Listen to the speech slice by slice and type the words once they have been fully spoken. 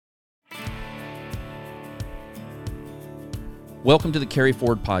Welcome to the Carry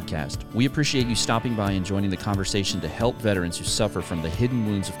Forward podcast. We appreciate you stopping by and joining the conversation to help veterans who suffer from the hidden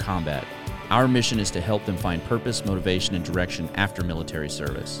wounds of combat. Our mission is to help them find purpose, motivation, and direction after military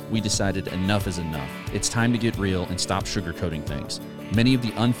service. We decided enough is enough. It's time to get real and stop sugarcoating things. Many of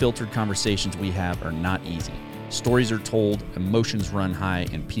the unfiltered conversations we have are not easy. Stories are told, emotions run high,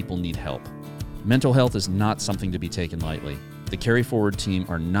 and people need help. Mental health is not something to be taken lightly. The Carry Forward team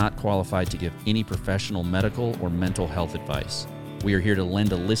are not qualified to give any professional medical or mental health advice. We are here to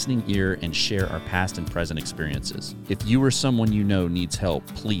lend a listening ear and share our past and present experiences. If you or someone you know needs help,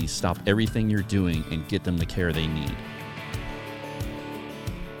 please stop everything you're doing and get them the care they need.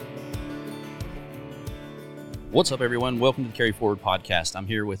 What's up, everyone? Welcome to the Carry Forward podcast. I'm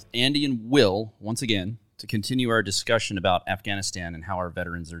here with Andy and Will once again to continue our discussion about Afghanistan and how our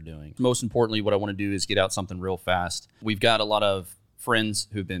veterans are doing. Most importantly, what I want to do is get out something real fast. We've got a lot of friends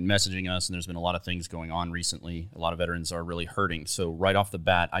who've been messaging us, and there's been a lot of things going on recently. A lot of veterans are really hurting. So right off the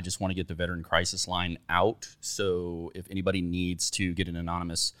bat, I just want to get the Veteran Crisis Line out. So if anybody needs to get an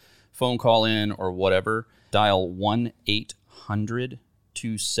anonymous phone call in or whatever, dial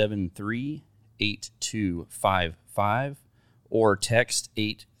 1-800-273-8255 or text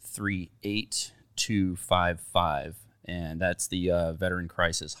 838-255, and that's the Veteran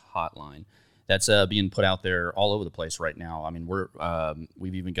Crisis Hotline. That's being put out there all over the place right now. I mean,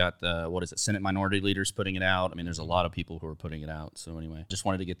 we've even got the, Senate minority leaders putting it out. I mean, there's a lot of people who are putting it out. So anyway, just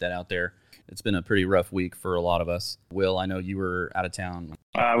wanted to get that out there. It's been a pretty rough week for a lot of us. Will, I know you were out of town.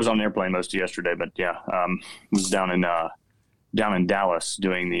 I was on an airplane most of yesterday, but yeah, was down in Dallas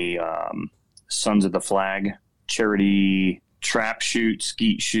doing the Sons of the Flag charity trap shoot,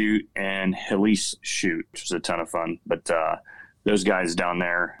 skeet shoot, and Helise shoot, which was a ton of fun. But those guys down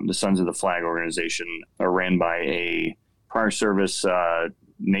there, the Sons of the Flag organization, are ran by a prior service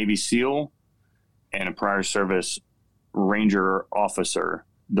Navy SEAL and a prior service Ranger officer.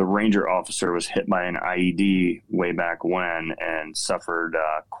 The Ranger officer was hit by an IED way back when and suffered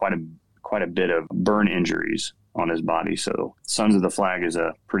quite a bit of burn injuries on his body. So Sons of the Flag is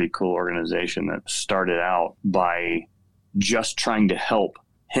a pretty cool organization that started out by just trying to help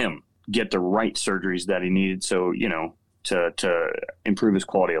him get the right surgeries that he needed. So, you know, to improve his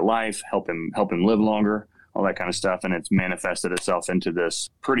quality of life, help him live longer, all that kind of stuff. And it's manifested itself into this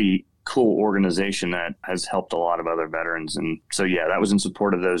pretty cool organization that has helped a lot of other veterans. And so, yeah, that was in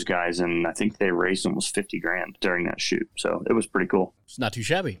support of those guys. And I think they raised almost $50,000 during that shoot. So it was pretty cool. It's not too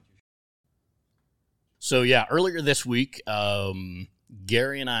shabby. So, yeah, earlier this week,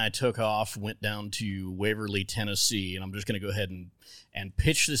 Gary and I took off, went down to Waverly, Tennessee, and I'm just going to go ahead and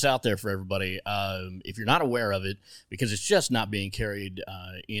pitch this out there for everybody. If you're not aware of it, because it's just not being carried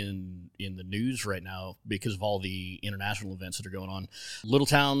in the news right now because of all the international events that are going on. Little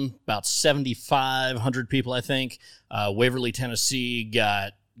town, about 7,500 people, I think. Waverly, Tennessee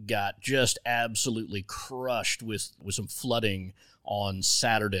got just absolutely crushed with some flooding on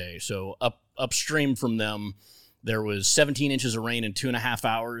Saturday. So upstream from them, there was 17 inches of rain in 2.5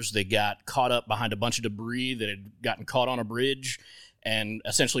 hours. They got caught up behind a bunch of debris that had gotten caught on a bridge and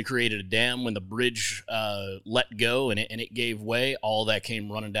essentially created a dam. When the bridge let go and it gave way, all that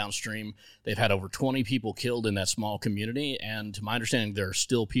came running downstream. They've had over 20 people killed in that small community, and to my understanding, there are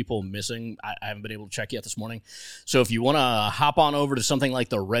still people missing. I haven't been able to check yet this morning. So if you want to hop on over to something like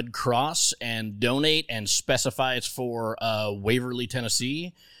the Red Cross and donate and specify it's for Waverly,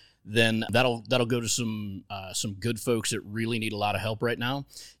 Tennessee, then that'll go to some good folks that really need a lot of help right now.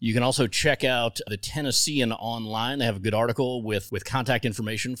 You can also check out the Tennessean online. They have a good article with contact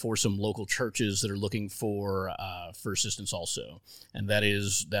information for some local churches that are looking for assistance also. And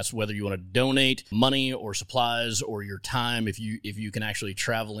that's whether you want to donate money or supplies or your time. If you can actually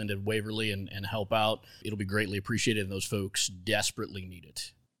travel into Waverly and help out, it'll be greatly appreciated, and those folks desperately need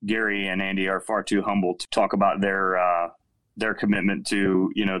it. Gary and Andy are far too humble to talk about their commitment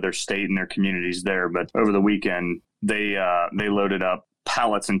to, you know, their state and their communities there. But over the weekend, they loaded up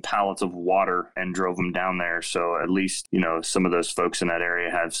pallets and pallets of water and drove them down there. So at least, you know, some of those folks in that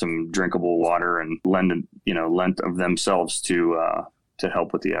area have some drinkable water and lent of themselves to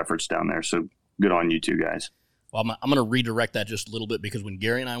help with the efforts down there. So good on you two guys. Well, I'm going to redirect that just a little bit, because when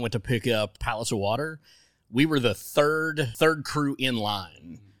Gary and I went to pick up pallets of water, we were the third crew in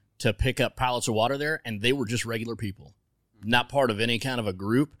line to pick up pallets of water there, and they were just regular people. Not part of any kind of a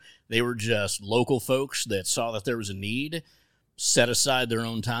group. They were just local folks that saw that there was a need, set aside their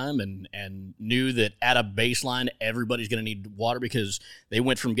own time, and knew that at a baseline, everybody's going to need water, because they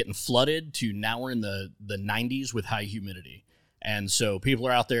went from getting flooded to now we're in the 90s with high humidity. And so people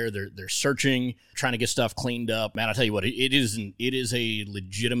are out there, they're searching, trying to get stuff cleaned up. Man, I'll tell you what, it is a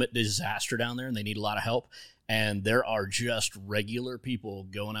legitimate disaster down there, and they need a lot of help. and there are just regular people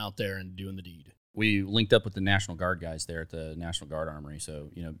going out there and doing the deed. We linked up with the National Guard guys there at the National Guard Armory, so,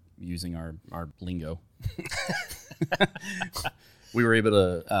 using our lingo. We were able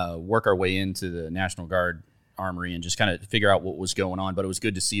to work our way into the National Guard Armory and just kind of figure out what was going on, but it was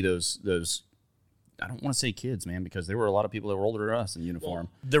good to see those I don't want to say kids, man, because there were a lot of people that were older than us in uniform.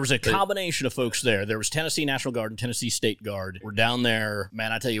 Well, there was a combination of folks there. There was Tennessee National Guard and Tennessee State Guard. We're down there.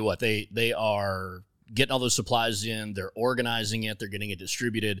 Man, I tell you what, they are getting all those supplies in. They're organizing it. They're getting it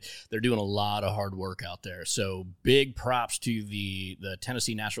distributed. They're doing a lot of hard work out there. So big props to the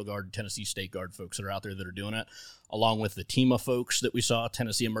Tennessee National Guard and Tennessee State Guard folks that are out there that are doing it, along with the TEMA folks that we saw,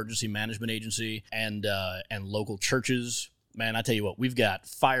 Tennessee Emergency Management Agency, and local churches. Man, I tell you what, we've got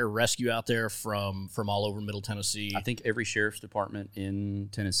fire rescue out there from all over Middle Tennessee. I think every sheriff's department in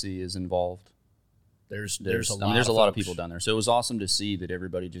Tennessee is involved. There's a lot of people down there. So it was awesome to see that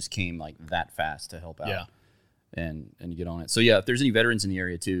everybody just came like that fast to help out. Yeah. And get on it. So yeah, if there's any veterans in the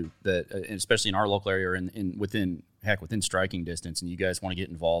area too, that especially in our local area or within striking distance, and you guys want to get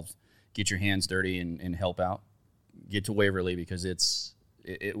involved, get your hands dirty and help out, get to Waverly, because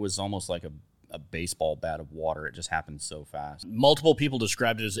it was almost like a baseball bat of water. It just happened so fast. Multiple people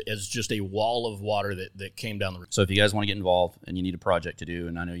described it as just a wall of water that came down the river. So if you guys want to get involved and you need a project to do,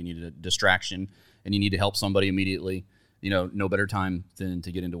 and I know you need a distraction and you need to help somebody immediately, no better time than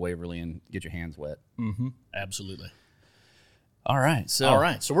to get into Waverly and get your hands wet. Mm-hmm. Absolutely. All right. So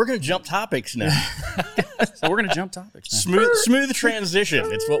we're going to jump topics now. Smooth transition.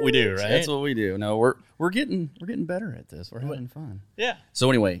 It's what we do, right? That's what we do. No, we're getting better at this. We're having fun. Yeah. So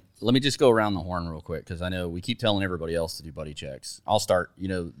anyway, let me just go around the horn real quick, because I know we keep telling everybody else to do buddy checks. I'll start.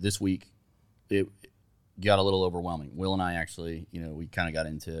 This week it got a little overwhelming. Will and I actually, we kind of got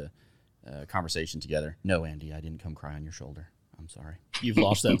into a conversation together. No, Andy, I didn't come cry on your shoulder. I'm sorry. You've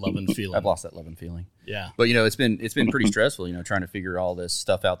lost that love and feeling. I've lost that love and feeling. Yeah. But it's been pretty stressful, trying to figure all this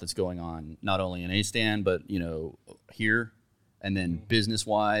stuff out that's going on, not only in A-Stand, but here, and then business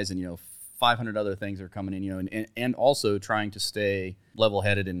wise, and 500 other things are coming in, and also trying to stay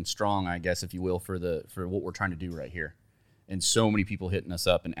level-headed and strong, I guess, if you will, for what we're trying to do right here. And so many people hitting us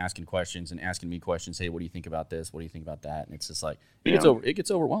up and asking questions and asking me questions. Hey, what do you think about this? What do you think about that? And it's just like it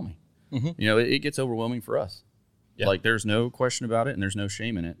gets overwhelming. Mm-hmm. It gets overwhelming for us. Yeah. Like, there's no question about it, and there's no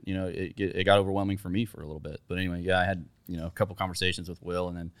shame in it. It got overwhelming for me for a little bit. But anyway, yeah, I had, a couple conversations with Will,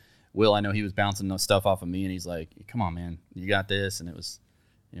 and then Will, I know he was bouncing the stuff off of me, and he's like, come on, man, you got this. And it was,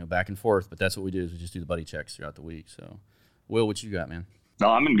 back and forth. But that's what we do, is we just do the buddy checks throughout the week. So, Will, what you got, man? No,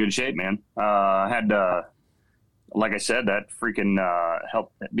 I'm in good shape, man. I had, like I said, that freaking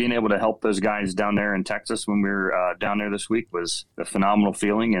help, being able to help those guys down there in Texas when we were down there this week was a phenomenal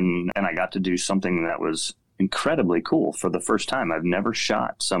feeling. And I got to do something that was incredibly cool for the first time. I've never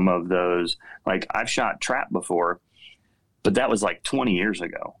shot some of those. Like, I've shot trap before, but that was like 20 years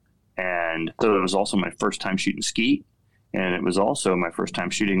ago. And so it was also my first time shooting skeet. And it was also my first time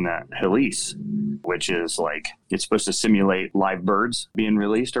shooting that Helise, which is like, it's supposed to simulate live birds being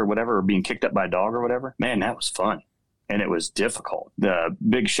released or whatever, or being kicked up by a dog or whatever. Man, that was fun. And it was difficult. The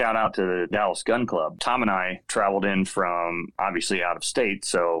big shout out to the Dallas Gun Club. Tom and I traveled in from obviously out of state.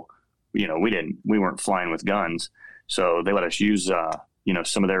 So, we weren't flying with guns. So they let us use,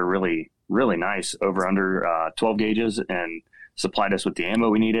 some of their really, really nice over under 12 gauges and supplied us with the ammo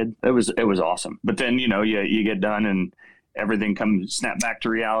we needed. It was awesome. But then, you get done and everything comes snap back to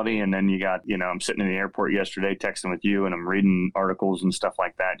reality. And then you got, I'm sitting in the airport yesterday texting with you, and I'm reading articles and stuff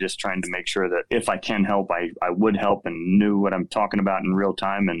like that, just trying to make sure that if I can help, I would help, and knew what I'm talking about in real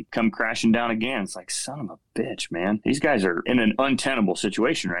time, and come crashing down again. It's like, son of a bitch, man. These guys are in an untenable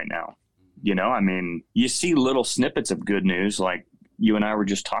situation right now. You see little snippets of good news, like you and I were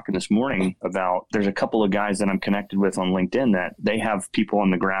just talking this morning about, there's a couple of guys that I'm connected with on LinkedIn that they have people on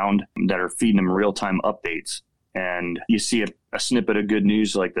the ground that are feeding them real-time updates. And you see a snippet of good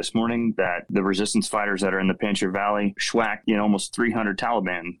news like this morning that the resistance fighters that are in the Panjshir Valley schwacked, almost 300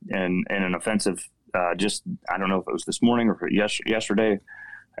 Taliban in an offensive, I don't know if it was this morning or yesterday.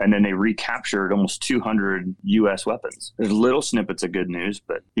 And then they recaptured almost 200 U.S. weapons. There's little snippets of good news,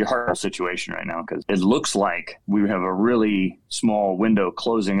 but your horrible situation right now, because it looks like we have a really small window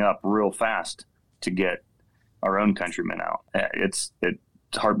closing up real fast to get our own countrymen out. It's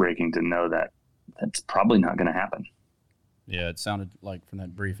heartbreaking to know that that's probably not going to happen. Yeah, it sounded like from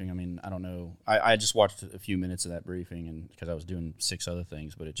that briefing. I mean, I don't know. I just watched a few minutes of that briefing, and because I was doing 6 other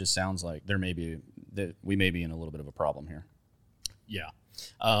things, but it just sounds like we may be in a little bit of a problem here. Yeah.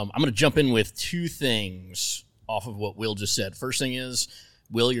 I'm going to jump in with 2 things off of what Will just said. First thing is,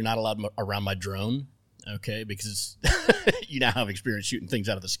 Will, you're not allowed around my drone. Okay, because you now have experience shooting things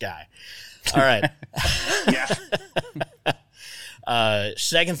out of the sky. All right.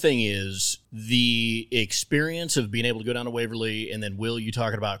 Second thing is the experience of being able to go down to Waverly, and then Will, you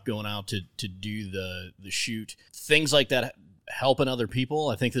talking about going out to do the shoot. Things like that, helping other people.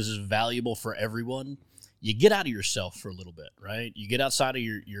 I think this is valuable for everyone. You get out of yourself for a little bit, right? You get outside of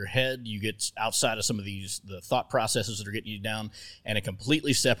your head. You get outside of some of the thought processes that are getting you down, and it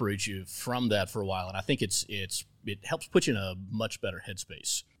completely separates you from that for a while. And I think it helps put you in a much better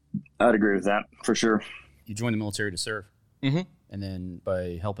headspace. I'd agree with that for sure. You join the military to serve. Mm-hmm. And then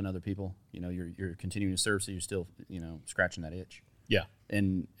by helping other people, you're continuing to serve, so you're still, scratching that itch. Yeah.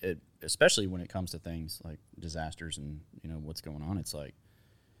 And especially when it comes to things like disasters and, what's going on, it's like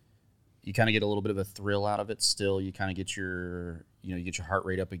you kind of get a little bit of a thrill out of it still. You kind of get your heart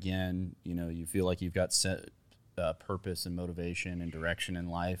rate up again. You feel like you've got set purpose and motivation and direction in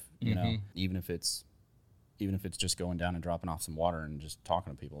life, even if it's just going down and dropping off some water and just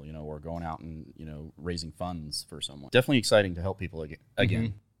talking to people, or going out and, raising funds for someone. Definitely exciting to help people again.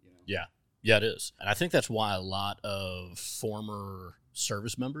 Mm-hmm. Yeah, it is. And I think that's why a lot of former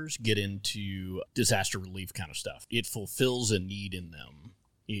service members get into disaster relief kind of stuff. It fulfills a need in them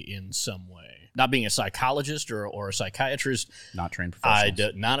in some way. Not being a psychologist or a psychiatrist. Not trained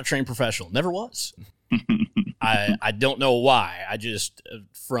professional. Not a trained professional. Never was. I don't know why. I just,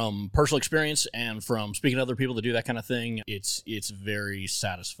 from personal experience and from speaking to other people that do that kind of thing, it's very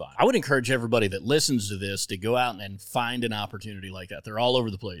satisfying. I would encourage everybody that listens to this to go out and find an opportunity like that. They're all over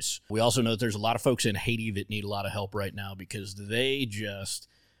the place. We also know that there's a lot of folks in Haiti that need a lot of help right now because they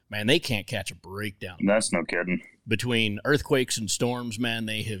can't catch a break down. That's no kidding. Between earthquakes and storms, man,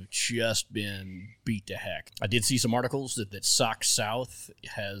 they have just been beat to heck. I did see some articles that SOC South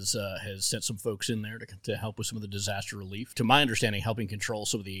has sent some folks in there to help with some of the disaster relief. To my understanding, helping control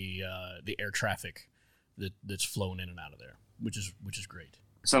some of the air traffic that's flowing in and out of there, which is great.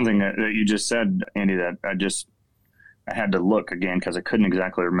 Something that you just said, Andy, that I had to look again because I couldn't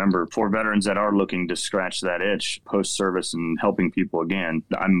exactly remember. For veterans that are looking to scratch that itch post-service and helping people again,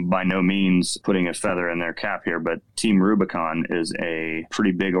 I'm by no means putting a feather in their cap here, but Team Rubicon is a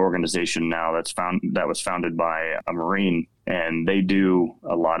pretty big organization now that was founded by a Marine, and they do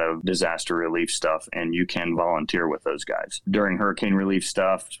a lot of disaster relief stuff, and you can volunteer with those guys. During hurricane relief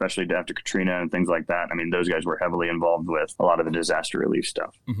stuff, especially after Katrina and things like that, I mean, those guys were heavily involved with a lot of the disaster relief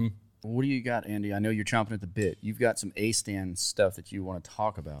stuff. Mm-hmm. What do you got, Andy? I know you're chomping at the bit. You've got some A-stand stuff that you want to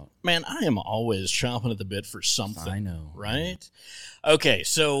talk about. Man, I am always chomping at the bit for something. I know. Right? Okay,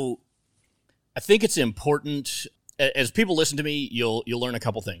 so I think it's important. As people listen to me, you'll learn a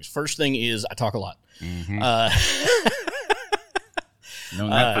couple things. First thing is I talk a lot. Mm-hmm.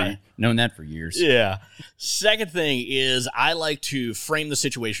 Known that for years. Yeah. Second thing is I like to frame the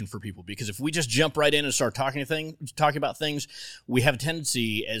situation for people, because if we just jump right in and start talking about things, we have a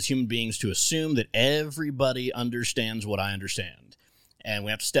tendency as human beings to assume that everybody understands what I understand. And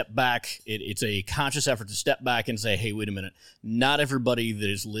we have to step back. It's a conscious effort to step back and say, hey, wait a minute. Not everybody that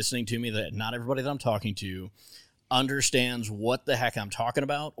is listening to me, not everybody that I'm talking to understands what the heck I'm talking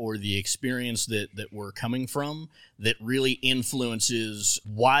about, or the experience that we're coming from that really influences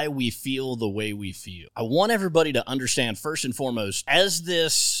why we feel the way we feel. I want everybody to understand, first and foremost, as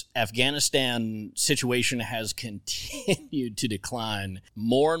this Afghanistan situation has continued to decline,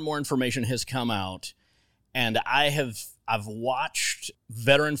 more and more information has come out, and I've watched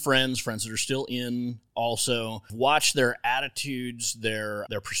veteran friends that are still in also, watch their attitudes, their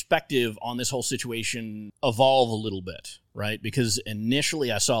perspective on this whole situation evolve a little bit, right? Because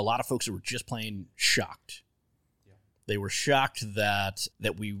initially I saw a lot of folks that were just plain shocked. Yeah. They were shocked that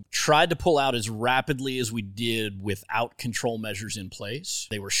we tried to pull out as rapidly as we did without control measures in place.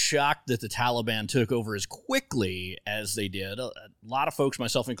 They were shocked that the Taliban took over as quickly as they did. A lot of folks,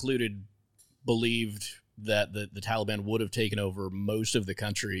 myself included, believed that the Taliban would have taken over most of the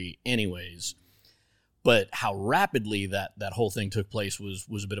country anyways. But how rapidly that whole thing took place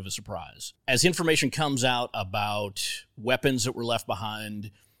was a bit of a surprise. As information comes out about weapons that were left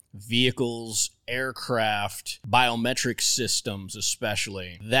behind, vehicles, aircraft, biometric systems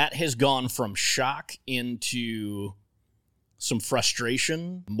especially, that has gone from shock into some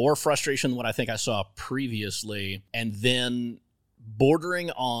frustration, more frustration than what I think I saw previously, and then bordering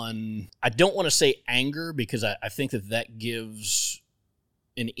on, I don't want to say anger, because I think that gives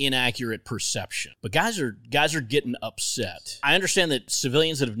an inaccurate perception. But guys are getting upset. I understand that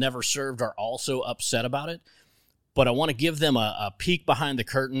civilians that have never served are also upset about it, but I want to give them a peek behind the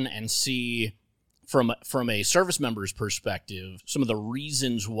curtain and see from a service member's perspective, some of the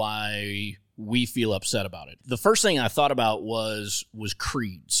reasons why we feel upset about it. The first thing I thought about was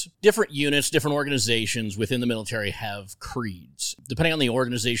creeds. Different units, different organizations within the military have creeds. Depending on the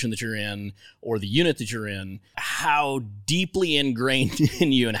organization that you're in or the unit that you're in, how deeply ingrained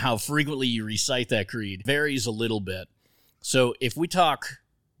in you and how frequently you recite that creed varies a little bit. So if we talk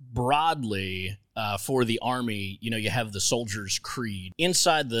broadly for the Army, you have the Soldier's Creed.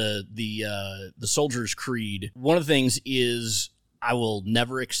 Inside the Soldier's Creed, one of the things is I will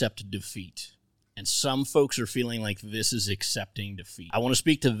never accept defeat. And some folks are feeling like this is accepting defeat. I want to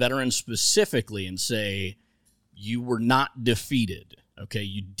speak to veterans specifically and say, you were not defeated, okay?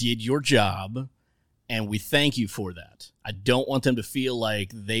 You did your job, and we thank you for that. I don't want them to feel like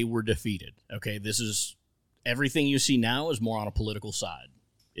they were defeated, okay? This is, everything you see now is more on a political side,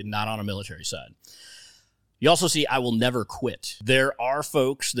 not on a military side. You also see, I will never quit. There are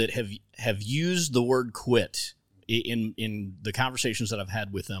folks that have used the word quit in the conversations that I've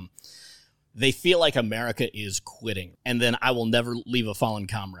had with them. They feel like America is quitting, and then I will never leave a fallen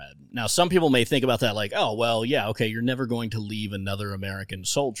comrade. Now, some people may think about that like, oh, well, yeah, okay, you're never going to leave another American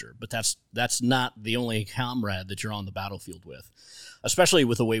soldier, but that's not the only comrade that you're on the battlefield with, especially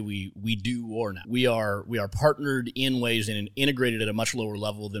with the way we do war now. We are partnered in ways and integrated at a much lower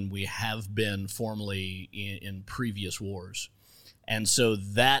level than we have been formally in previous wars. And so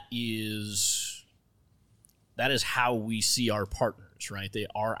that is how we see our partners, right? They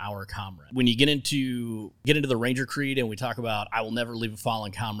are our comrade. When you get into the Ranger Creed and we talk about, I will never leave a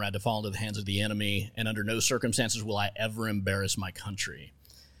fallen comrade to fall into the hands of the enemy, and under no circumstances will I ever embarrass my country.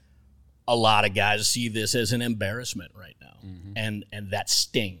 A lot of guys see this as an embarrassment right now, and that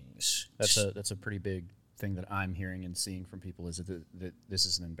stings. That's a pretty big thing that I'm hearing and seeing from people is that this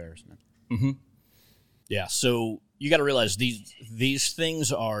is an embarrassment. Mm-hmm. Yeah, so you got to realize these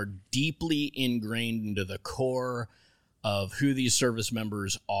things are deeply ingrained into the core of who these service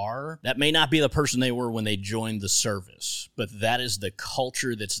members are. That may not be the person they were when they joined the service, but that is the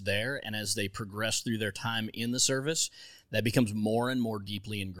culture that's there, and as they progress through their time in the service, that becomes more and more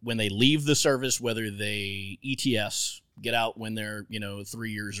deeply ingrained. When they leave the service, whether they ETS, get out when they're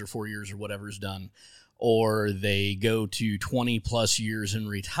 3 years or 4 years or whatever is done, or they go to 20 plus years and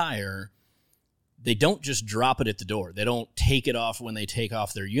retire, they don't just drop it at the door. They don't take it off when they take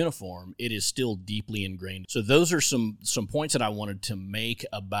off their uniform. It is still deeply ingrained. So those are some points that I wanted to make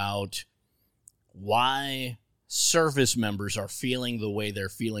about why service members are feeling the way they're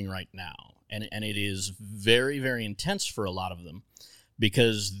feeling right now. And it is very, very intense for a lot of them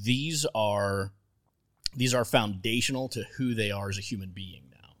because these are foundational to who they are as a human being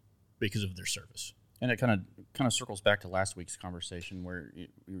now because of their service. And it kind of circles back to last week's conversation where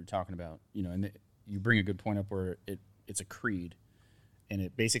we were talking about, and you bring a good point up where it's a creed, and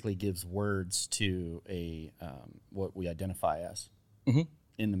it basically gives words to what we identify as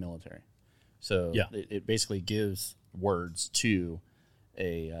in the military. So yeah. it basically gives words to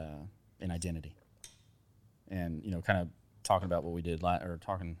an identity, and kind of talking about what we did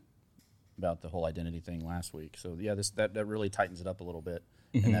talking about the whole identity thing last week. So yeah, that really tightens it up a little bit,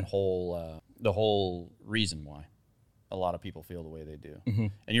 and that whole the whole reason why a lot of people feel the way they do.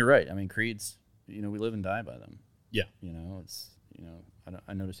 And you're right. I mean, creeds, we live and die by them. Yeah. It's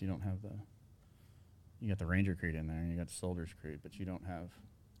I notice you don't have you got the Ranger Creed in there, and you got the Soldier's Creed, but you don't have.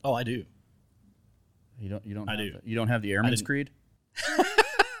 Oh, I do. You don't. I do. You don't have the Airman's Creed. I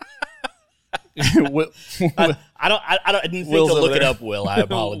didn't think to look it up, Will. I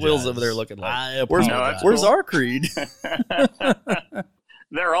apologize. Will's over there looking like, I apologize. Where's our creed?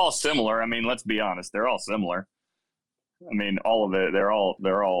 They're all similar. I mean, let's be honest. They're all similar. I mean, all of it. They're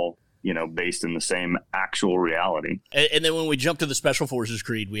all based in the same actual reality. And then when we jump to the Special Forces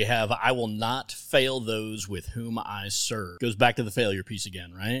Creed, we have, I will not fail those with whom I serve. Goes back to the failure piece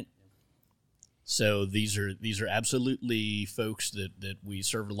again, right? So these are absolutely folks that we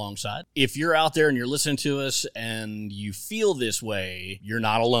served alongside. If you're out there and you're listening to us and you feel this way, you're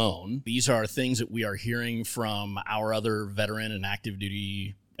not alone. These are things that we are hearing from our other veteran and active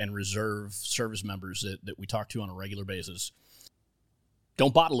duty and reserve service members that we talk to on a regular basis.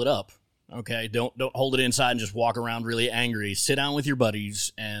 Don't bottle it up, okay? Don't hold it inside and just walk around really angry. Sit down with your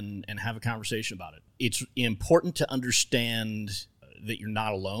buddies and have a conversation about it. It's important to understand that you're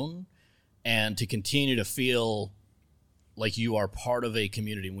not alone, and to continue to feel like you are part of a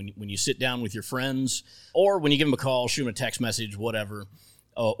community. When you sit down with your friends, or when you give them a call, shoot them a text message, whatever,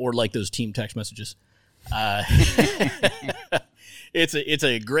 or like those team text messages, it's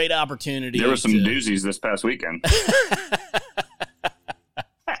a great opportunity. There were some doozies this past weekend.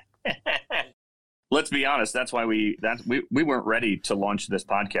 Let's be honest. That's why we weren't ready to launch this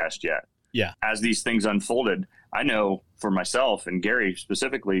podcast yet. Yeah. As these things unfolded, I know for myself and Gary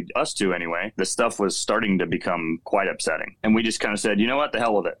specifically, us two anyway, the stuff was starting to become quite upsetting. And we just kind of said, you know what, the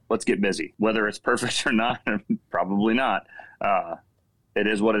hell with it. Let's get busy. Whether it's perfect or not, probably not. It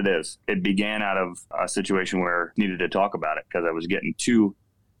is what it is. It began out of a situation where I needed to talk about it because I was getting too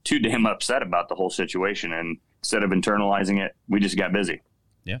damn upset about the whole situation. And instead of internalizing it, we just got busy.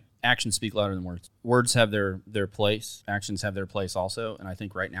 Yeah. Actions speak louder than words. Words have their place. Actions have their place also. And I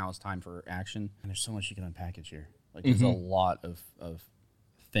think right now it's time for action. And there's so much you can unpackage here. Like there's a lot of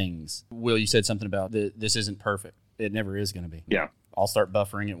things. Will, you said something about this isn't perfect. It never is going to be. Yeah. I'll start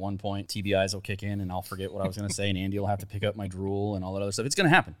buffering at one point. TBIs will kick in and I'll forget what I was going to say. And Andy will have to pick up my drool and all that other stuff. It's going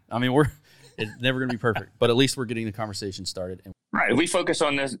to happen. I mean, it's never going to be perfect, but at least we're getting the conversation started. Right. If we focus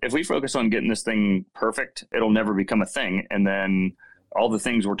on getting this thing perfect, it'll never become a thing. And then all the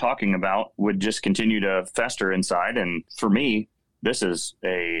things we're talking about would just continue to fester inside. And for me, this is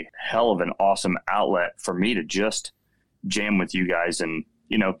a hell of an awesome outlet for me to just jam with you guys and,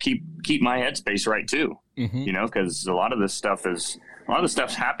 keep my headspace right too. Because a lot of this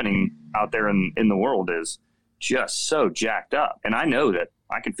stuff's happening out there in the world is just so jacked up. And I know that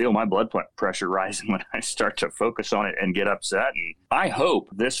I can feel my blood pressure rising when I start to focus on it and get upset. And I hope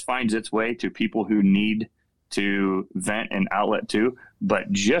this finds its way to people who need to vent and outlet too.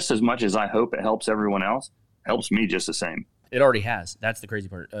 But just as much as I hope it helps everyone else, helps me just the same. It already has. That's the crazy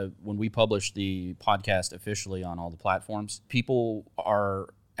part. When we publish the podcast officially on all the platforms, people are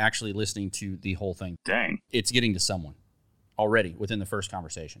actually listening to the whole thing. Dang. It's getting to someone already within the first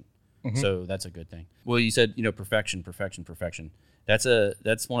conversation. So that's a good thing. Well, you said, perfection. That's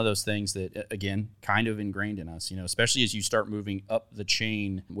one of those things that, again, kind of ingrained in us, especially as you start moving up the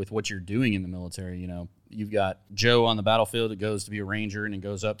chain with what you're doing in the military. You've got Joe on the battlefield that goes to be a ranger and then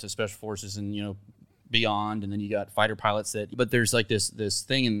goes up to special forces and, beyond, and then you got fighter pilots but there's like this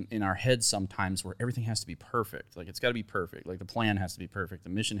thing in our heads sometimes where everything has to be perfect. Like it's got to be perfect. Like the plan has to be perfect. The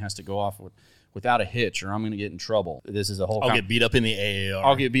mission has to go off without a hitch or I'm going to get in trouble. This is a whole I'll get beat up in the AAR.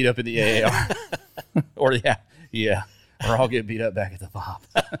 I'll get beat up in the AAR. Or or I'll get beat up back at the FOB.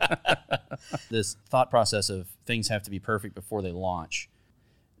 This thought process of things have to be perfect before they launch.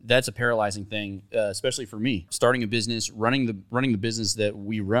 That's a paralyzing thing, especially for me. Starting a business, running the business that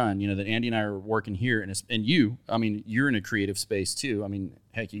we run, that Andy and I are working here, and you, I mean, you're in a creative space too. I mean,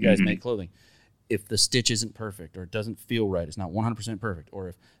 heck, you guys make clothing. If the stitch isn't perfect, or it doesn't feel right, it's not 100% perfect, or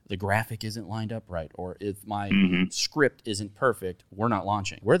if the graphic isn't lined up right, or if my script isn't perfect, we're not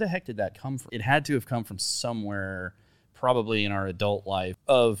launching. Where the heck did that come from? It had to have come from somewhere, probably in our adult life,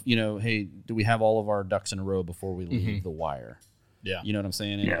 of, hey, do we have all of our ducks in a row before we leave the wire? Yeah. You know what I'm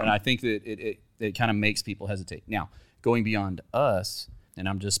saying? Yeah. And I think that it kind of makes people hesitate. Now, going beyond us, and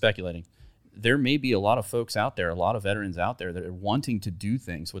I'm just speculating, there may be a lot of folks out there, a lot of veterans out there that are wanting to do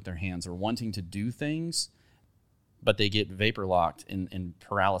things with their hands or wanting to do things, but they get vapor locked in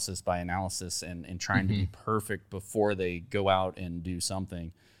paralysis by analysis and trying to be perfect before they go out and do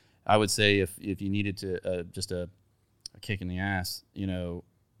something. I would say if you needed to just a kick in the ass,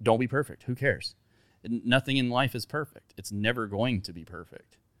 don't be perfect. Who cares? Nothing in life is perfect. It's never going to be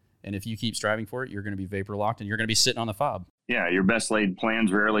perfect. And if you keep striving for it, you're going to be vapor locked and you're going to be sitting on the FOB. Yeah, your best laid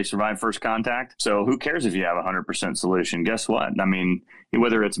plans rarely survive first contact. So who cares if you have a 100% solution? Guess what? I mean,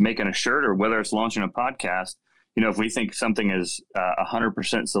 whether it's making a shirt or whether it's launching a podcast, if we think something is a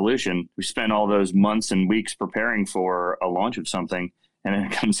 100% solution, we spend all those months and weeks preparing for a launch of something, and then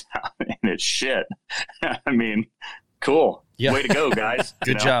it comes out and it's shit. I mean, cool. Yeah. Way to go, guys.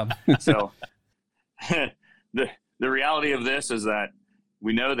 Good job. So the reality of this is that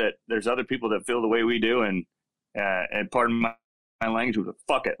we know that there's other people that feel the way we do, and pardon my language,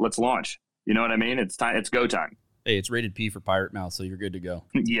 fuck it, let's launch. You know what I mean? It's time. It's go time. Hey, it's rated P for pirate mouth, so you're good to go.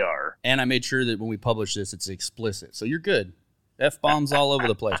 Yar. And I made sure that when we publish this, it's explicit, so you're good. F-bombs all over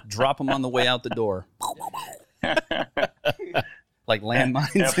the place. Drop them on the way out the door. Like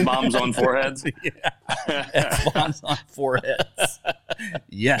landmines. F-bombs on foreheads. Yeah. F-bombs on foreheads.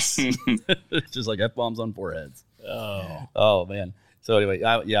 Yes. Just like F-bombs on foreheads. Oh man. So anyway,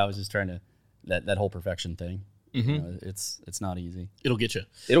 I was just trying to that whole perfection thing. It's not easy. It'll get you.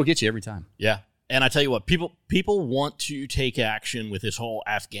 It'll get you every time. Yeah. And I tell you what, people want to take action with this whole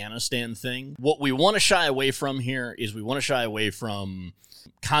Afghanistan thing. What we want to shy away from here is we want to shy away from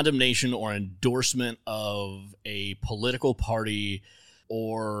condemnation or endorsement of a political party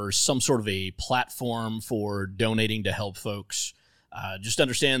or some sort of a platform for donating to help folks. Just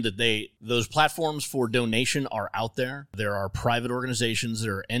understand that those platforms for donation are out there. There are private organizations,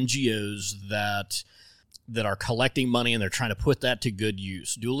 there are NGOs that are collecting money, and they're trying to put that to good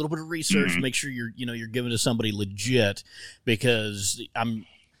use. Do a little bit of research, make sure you're giving to somebody legit, because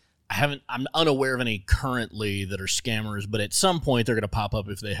I'm unaware of any currently that are scammers, but at some point they're going to pop up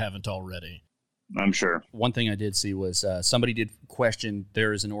if they haven't already. I'm sure. One thing I did see was somebody did question.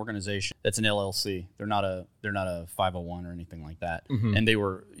 There is an organization that's an LLC. They're not a 501 or anything like that, and they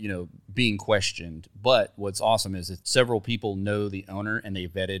were being questioned. But what's awesome is that several people know the owner and they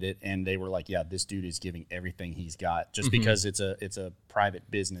vetted it, and they were like, "Yeah, this dude is giving everything he's got." Just because it's a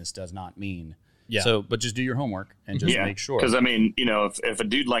private business does not mean. Yeah. So, but just do your homework and just make sure. Because I mean, if a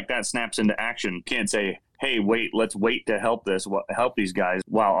dude like that snaps into action, you can't say, "Hey, let's wait to help help these guys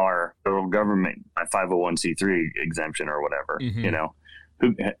while our federal government 501c3 exemption or whatever."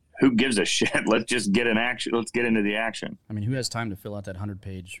 Who gives a shit? Let's just get in action. Let's get into the action. I mean, who has time to fill out that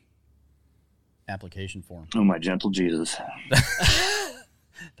 100-page application form? Oh, my gentle Jesus.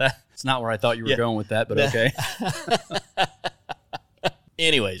 That's not where I thought you were going with that, but okay.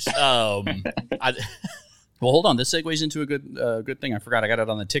 Anyways, well, hold on. This segues into a good thing. I forgot I got it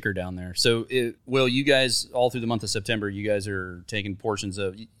on the ticker down there. So, Will, you guys all through the month of September, you guys are taking portions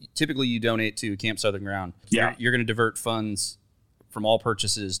of. Typically, you donate to Camp Southern Ground. Yeah, you're going to divert funds from all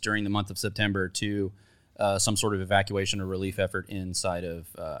purchases during the month of September to some sort of evacuation or relief effort inside of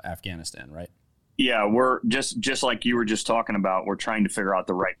Afghanistan, right? Yeah, we're just like you were just talking about. We're trying to figure out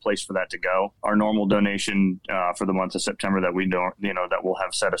the right place for that to go. Our normal donation for the month of September that that we'll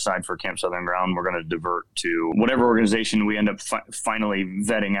have set aside for Camp Southern Ground, we're going to divert to whatever organization we end up finally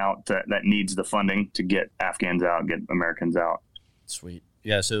vetting out that needs the funding to get Afghans out, get Americans out. Sweet.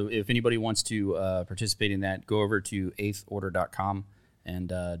 Yeah. So if anybody wants to participate in that, go over to eighthorder.com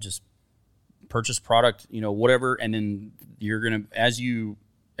and just purchase product, whatever, and then you're gonna as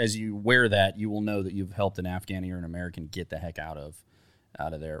you wear that, you will know that you've helped an Afghani or an American get the heck out of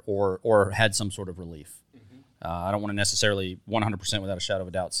there, or had some sort of relief. I don't want to necessarily 100% without a shadow of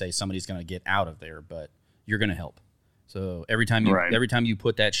a doubt say somebody's going to get out of there, but you're going to help. So every time you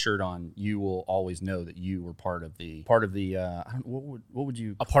put that shirt on, you will always know that you were part of the what would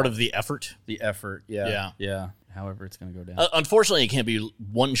you a part of the effort? The effort, yeah. However, it's going to go down. Unfortunately, it can't be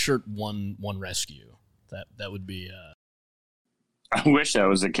one shirt, one rescue. That would be. I wish that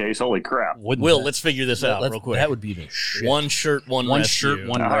was the case. Holy crap! Will, let's figure this out real quick. That would be the shit. One shirt, one rescue. Shirt,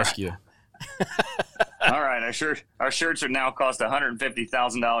 one rescue. All right, our shirts are now cost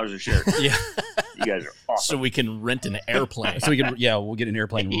 $150,000 a shirt. Yeah, you guys are awesome. So we can rent an airplane. We'll get an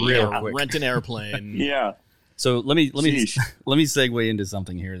airplane real quick. Rent an airplane. Yeah. So let me segue into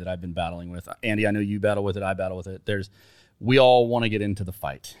something here that I've been battling with. Andy, I know you battle with it. I battle with it. We all want to get into the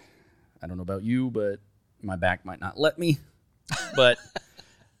fight. I don't know about you, but my back might not let me. But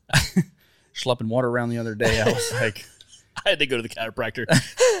schlepping water around the other day, I was like, I had to go to the chiropractor.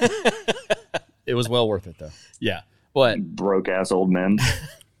 It was well worth it, though. Yeah. But broke ass old men.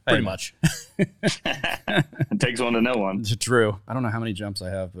 Pretty much. It takes one to know one. It's true. I don't know how many jumps I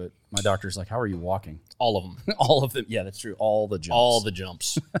have, but my doctor's like, "How are you walking?" All of them. All of them. Yeah, that's true. All the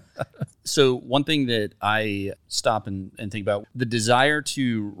jumps. So one thing that I stop and think about, the desire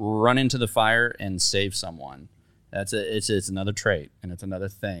to run into the fire and save someone. It's another trait, and it's another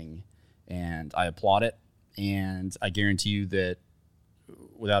thing, and I applaud it, and I guarantee you that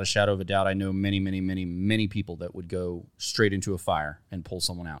without a shadow of a doubt, I know many, many, many, many people that would go straight into a fire and pull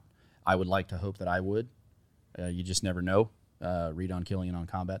someone out. I would like to hope that I would. You just never know. Read on Killing and on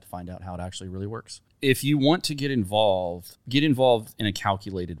Combat to find out how it actually really works. If you want to get involved in a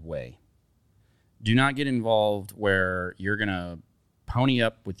calculated way. Do not get involved where you're going to pony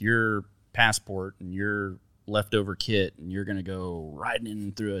up with your passport and your leftover kit and you're going to go riding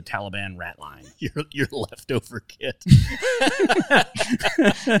in through a Taliban rat line. Your leftover kit.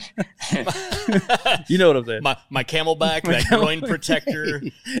 You know what I'm saying. My Camelback, that groin protector.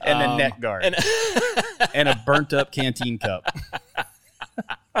 And the neck guard. And a burnt up canteen cup.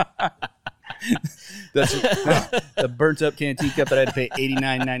 That's a burnt up canteen cup that I had to pay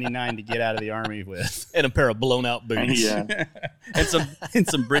 $89.99 to get out of the Army with. And a pair of blown out boots. Yeah. and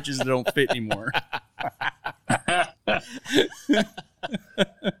some britches that don't fit anymore.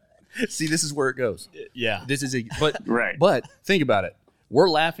 See, this is where it goes. Yeah. But think about it. We're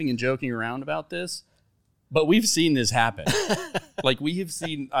laughing and joking around about this, but we've seen this happen. Like we have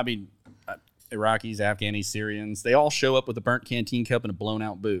seen, Iraqis, Afghanis, Syrians, they all show up with a burnt canteen cup and a blown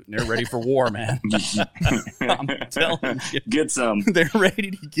out boot, and they're ready for war, man. I'm telling you. Get some. They're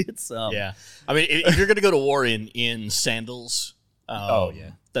ready to get some. Yeah. I mean, if you're going to go to war in sandals,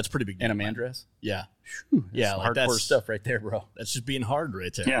 that's pretty big deal. And a man dress? Yeah. Whew, like hardcore stuff right there, bro. That's just being hard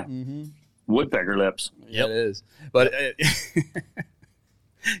right there. Yeah. Mm-hmm. Woodpecker lips. Yep. It is. But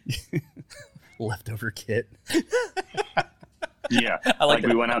leftover kit. Yeah, like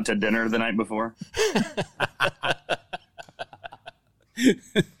we went out to dinner the night before.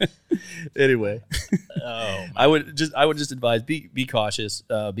 Anyway, Oh, I would just advise be cautious,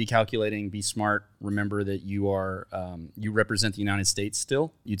 be calculating, be smart. Remember that you are you represent the United States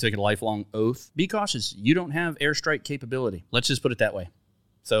still. You took a lifelong oath. Be cautious. You don't have airstrike capability. Let's just put it that way.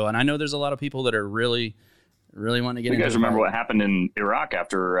 So, and I know there's a lot of people that are really wanting to get into it. You guys remember what happened in Iraq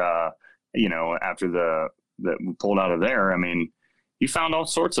after that we pulled out of there? I mean, you found all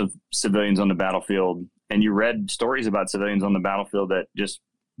sorts of civilians on the battlefield, and you read stories about civilians on the battlefield that just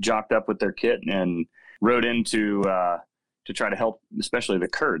jocked up with their kit and rode in to try to help, especially the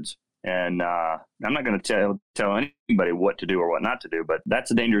Kurds. And I'm not going to tell anybody what to do or what not to do, but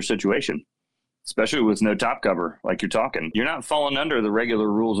that's a dangerous situation, especially with no top cover like you're talking. You're not falling under the regular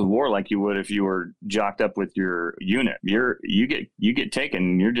rules of war like you would if you were jocked up with your unit. You get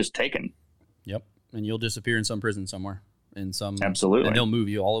taken, you're just taken. Yep, and you'll disappear in some prison somewhere. Absolutely, and they'll move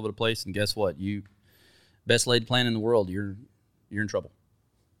you all over the place. And guess what? You best laid plan in the world. You're in trouble.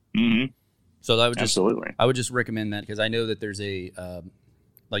 Mm-hmm. So I would just recommend that, because I know that there's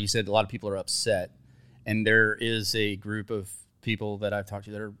like you said, a lot of people are upset, and there is a group of people that I've talked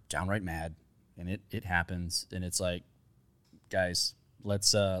to that are downright mad, and it happens, and it's like, guys,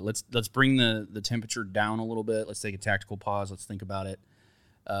 let's bring the temperature down a little bit. Let's take a tactical pause. Let's think about it.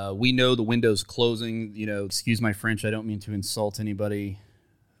 We know the window's closing. Excuse my French. I don't mean to insult anybody,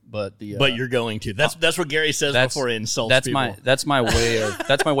 but but you're going to. That's what Gary says before he insults people. That's my way of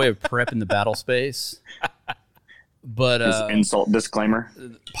prepping the battle space. But insult disclaimer.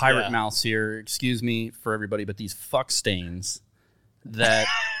 Pirate Mouse here. Excuse me for everybody, but these fuck stains that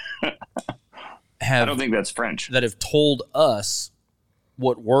I don't think that's French. That have told us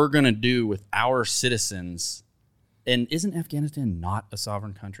what we're gonna do with our citizens. And isn't Afghanistan not a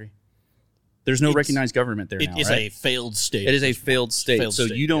sovereign country? There's no recognized government there now, It's a failed state. It is a failed state. So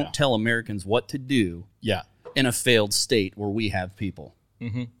you don't tell Americans what to do in a failed state where we have people.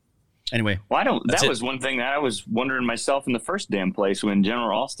 Mm-hmm. Anyway. Well, that was one thing that I was wondering myself in the first damn place when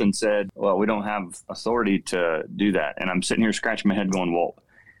General Austin said, well, we don't have authority to do that. And I'm sitting here scratching my head going, well,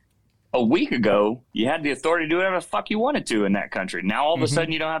 a week ago, you had the authority to do whatever the fuck you wanted to in that country. Now, all of a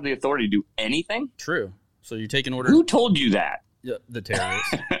sudden, you don't have the authority to do anything? True. So you're taking orders. Who told you that? The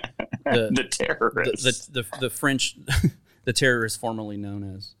terrorists. The terrorists. The French, the terrorists formerly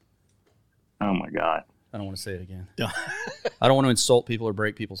known as. Oh my God. I don't want to say it again. I don't want to insult people or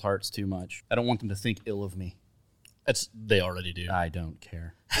break people's hearts too much. I don't want them to think ill of me. They already do. I don't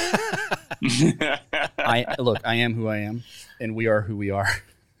care. I am who I am, and we are who we are.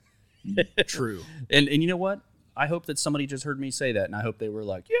 True. And you know what? I hope that somebody just heard me say that, and I hope they were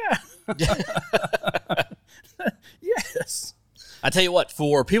like, yeah. Yes. I tell you what,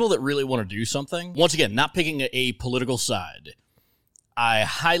 for people that really want to do something, once again, not picking a political side, I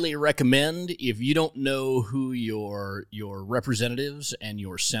highly recommend, if you don't know who your representatives and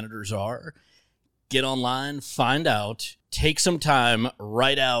your senators are, get online, find out, take some time,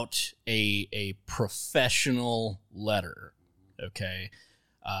 write out a professional letter, okay?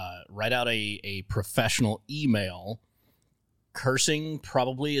 Write out a professional email. Cursing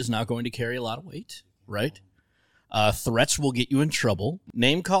probably is not going to carry a lot of weight, right? Threats will get you in trouble.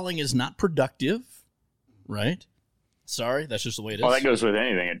 Name calling is not productive, right? Sorry, that's just the way it is. Well, that goes with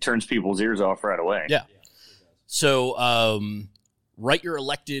anything. It turns people's ears off right away. Yeah. So write your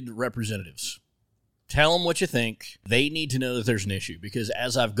elected representatives. Tell them what you think. They need to know that there's an issue, because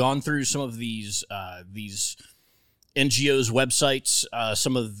as I've gone through some of these NGOs' websites,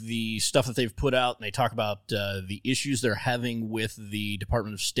 some of the stuff that they've put out, and they talk about the issues they're having with the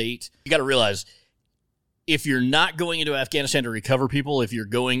Department of State. You got to realize, if you're not going into Afghanistan to recover people, if you're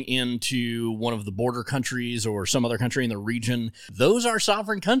going into one of the border countries or some other country in the region, those are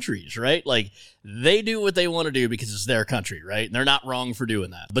sovereign countries, right? Like, they do what they want to do because it's their country, right? And they're not wrong for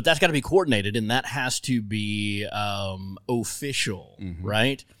doing that. But that's got to be coordinated, and that has to be official,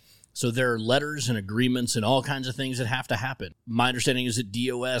 right? So there are letters and agreements and all kinds of things that have to happen. My understanding is that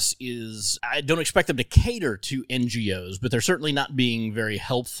DOS I don't expect them to cater to NGOs, but they're certainly not being very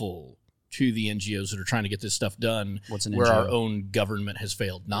helpful to the NGOs that are trying to get this stuff done. What's an where NGO? Our own government has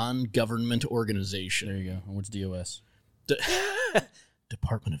failed. Non-government organization. There you go. And what's DOS?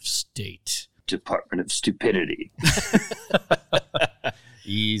 Department of State. Department of Stupidity.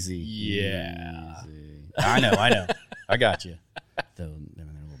 Easy. Yeah. Easy. I know. I got you. Their little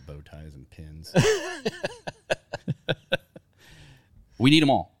bow ties and pins. We need them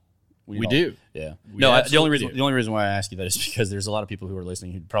all. We do. Yeah. The only reason why I ask you that is because there's a lot of people who are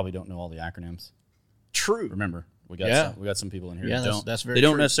listening who probably don't know all the acronyms. True. Remember, we got some people in here. Yeah, that's very They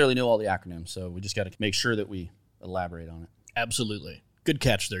don't true. necessarily know all the acronyms, so we just got to make sure that we elaborate on it. Absolutely. Good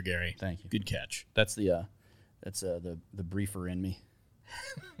catch there, Gary. Thank you. Good catch. That's the briefer in me.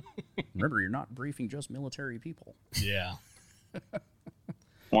 Remember, you're not briefing just military people. Yeah.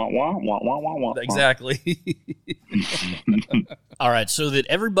 Wah, wah, wah, wah, wah, wah. Exactly. All right, so that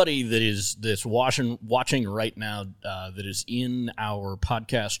everybody that's watching right now that is in our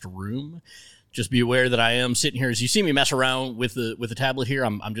podcast room, just be aware that I am sitting here. As you see me mess around with the tablet here,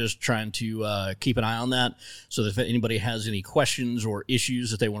 I'm just trying to keep an eye on that, so that if anybody has any questions or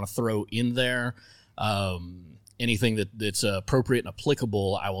issues that they want to throw in there, anything that's appropriate and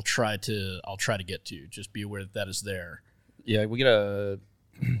applicable, I'll try to get to. Just be aware that is there. Yeah, we get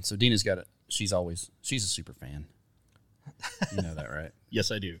so Dina's got it. She's a super fan. You know that, right? Yes,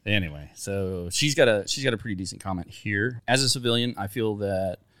 I do. Anyway, so she's got a pretty decent comment here. As a civilian, I feel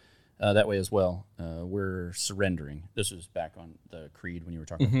that that way as well. We're surrendering. This was back on the Creed when you were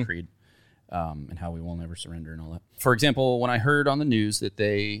talking about the Creed, and how we will never surrender and all that. For example, when I heard on the news that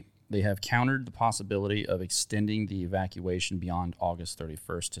they have countered the possibility of extending the evacuation beyond August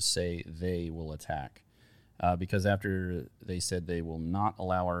 31st to say they will attack. Because after they said they will not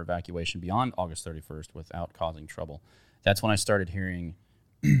allow our evacuation beyond August 31st without causing trouble, that's when I started hearing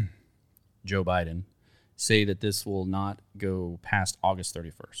Joe Biden say that this will not go past August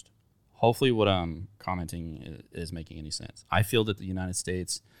 31st. Hopefully what I'm commenting is making any sense. I feel that the United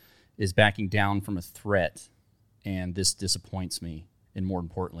States is backing down from a threat, and this disappoints me. And more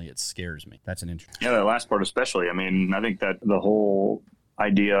importantly, it scares me. That's an interesting. Yeah, that last part especially. I mean, I think that the whole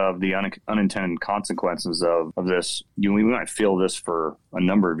idea of the unintended consequences of this, we might feel this for a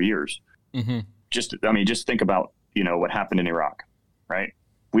number of years. Mm-hmm. Just think about, what happened in Iraq, right?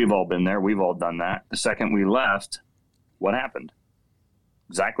 We've all been there. We've all done that. The second we left, what happened?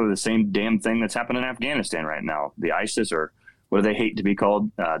 Exactly the same damn thing that's happened in Afghanistan right now. The ISIS, or what do they hate to be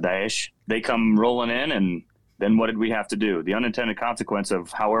called? Daesh. They come rolling in, and then what did we have to do? The unintended consequence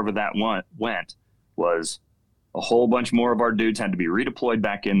of however that went was a whole bunch more of our dudes had to be redeployed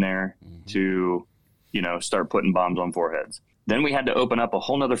back in there to, start putting bombs on foreheads. Then we had to open up a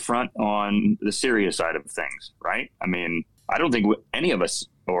whole nother front on the Syria side of things, right? I mean, I don't think any of us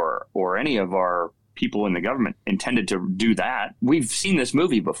or any of our people in the government intended to do that. We've seen this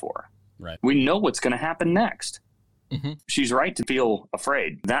movie before. Right. We know what's going to happen next. Mm-hmm. She's right to feel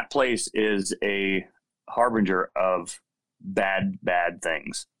afraid. That place is a harbinger of bad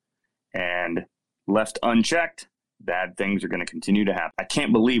things. And left unchecked, bad things are going to continue to happen. I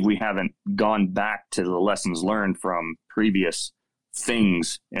can't believe we haven't gone back to the lessons learned from previous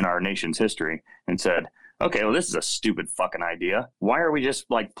things in our nation's history and said, okay, well, this is a stupid fucking idea. Why are we just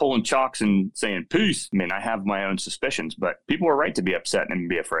pulling chalks and saying peace? I mean, I have my own suspicions, but people are right to be upset and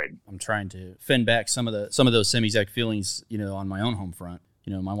be afraid. I'm trying to fend back some of those same exact feelings, on my own home front.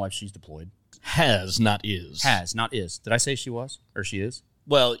 My wife, she's deployed. Has, not is. Has, not is. Did I say she was or she is?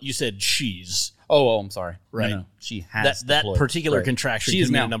 Well, you said she's. Oh, I'm sorry. Right. No, she has that deployed. particular contraction She is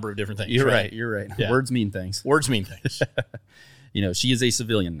can mean now. a number of different things. You're right. You're right. Yeah. Words mean things. Words mean things. She is a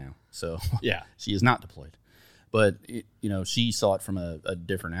civilian now, so Yeah. she is not deployed. But she saw it from a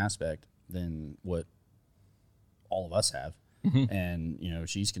different aspect than what all of us have, and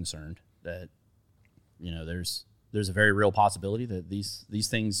she's concerned that there's a very real possibility that these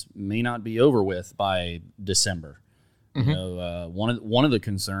things may not be over with by December. One of the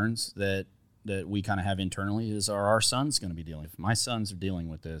concerns that we kind of have internally is are our sons going to be dealing? If my sons are dealing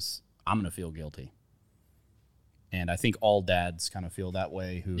with this, I'm going to feel guilty. And I think all dads kind of feel that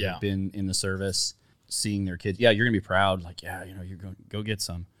way who have been in the service, seeing their kids. Yeah, you're going to be proud. You're going to go get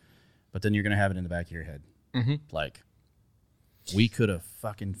some. But then you're going to have it in the back of your head. We could have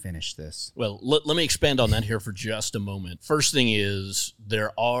fucking finished this. Well, let me expand on that here for just a moment. First thing is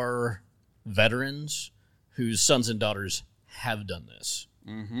there are veterans whose sons and daughters have done this.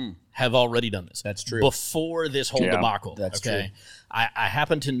 Have already done this. That's true. Before this whole debacle. That's true. I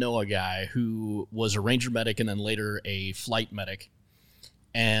happen to know a guy who was a Ranger medic and then later a flight medic.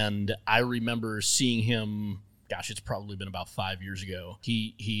 And I remember seeing him, gosh, it's probably been about 5 years ago.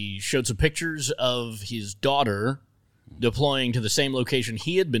 He showed some pictures of his daughter deploying to the same location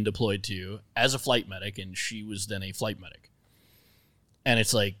he had been deployed to as a flight medic, and she was then a flight medic. And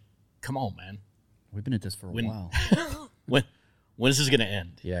it's like, come on, man. We've been at this for a while. When is this going to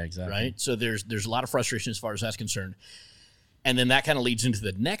end? Yeah, exactly. Right? So there's a lot of frustration as far as that's concerned. And then that kind of leads into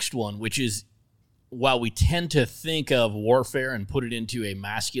the next one, which is, while we tend to think of warfare and put it into a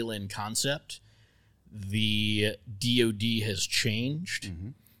masculine concept, the DOD has changed,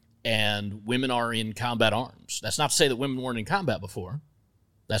 and women are in combat arms. That's not to say that women weren't in combat before.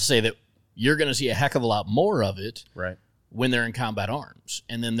 That's to say that you're going to see a heck of a lot more of it when they're in combat arms.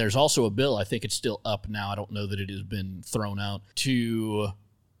 And then there's also a bill, I think it's still up now, I don't know that it has been thrown out, to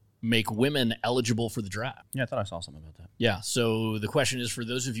make women eligible for the draft. Yeah, I thought I saw something about that. Yeah. So the question is, for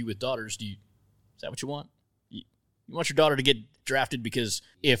those of you with daughters, is that what you want? You want your daughter to get drafted because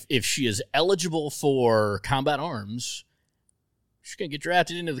if she is eligible for combat arms, she's going to get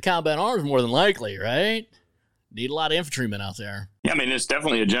drafted into the combat arms more than likely, right? Need a lot of infantrymen out there. Yeah, I mean, it's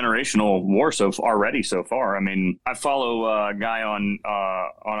definitely a generational war so far. I mean, I follow a guy on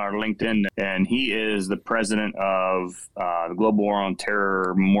our LinkedIn, and he is the president of the Global War on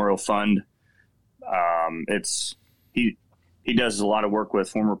Terror Memorial Fund. He does a lot of work with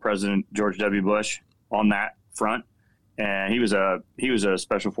former President George W. Bush on that front, and he was a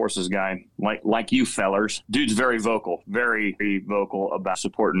Special Forces guy like you fellers. Dude's very vocal about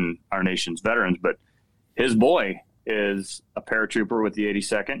supporting our nation's veterans, but his boy is a paratrooper with the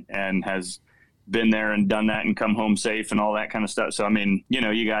 82nd and has been there and done that and come home safe and all that kind of stuff. So, I mean,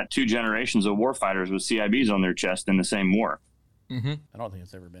 you got 2 generations of warfighters with CIBs on their chest in the same war. Mm-hmm. I don't think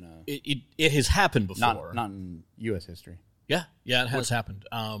it's ever been it has happened before. Not in U.S. history. Yeah, it has happened.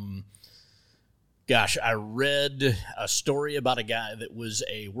 Gosh, I read a story about a guy that was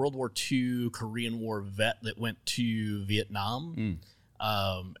a World War II Korean War vet that went to Vietnam.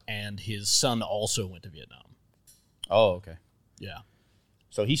 And his son also went to Vietnam. Oh, okay. Yeah.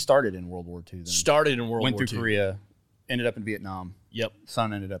 So he started in World War II then. Started in World War II. Went through Korea, ended up in Vietnam. Yep.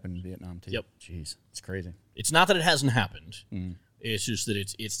 Son ended up in Vietnam too. Yep. Jeez, it's crazy. It's not that it hasn't happened. It's just that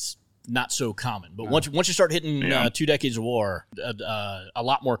it's not so common. But once you start hitting 2 decades of war, a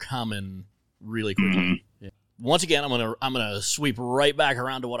lot more common really quickly. Mm-hmm. Yeah. Once again, I'm gonna sweep right back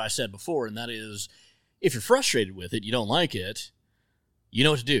around to what I said before, and that is, if you're frustrated with it, you don't like it, you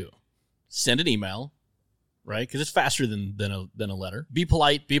know what to do. Send an email, right? Because it's faster than a letter. Be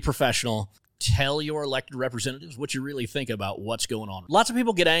polite, be professional. Tell your elected representatives what you really think about what's going on. Lots of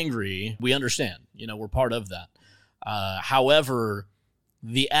people get angry. We understand. We're part of that. However,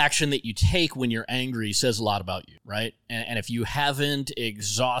 the action that you take when you're angry says a lot about you, right? And if you haven't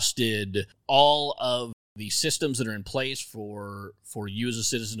exhausted all of the systems that are in place for you as a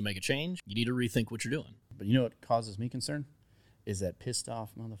citizen to make a change, you need to rethink what you're doing. But you know what causes me concern? Is that pissed off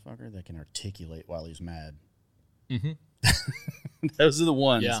motherfucker that can articulate while he's mad. Mm-hmm. Those are the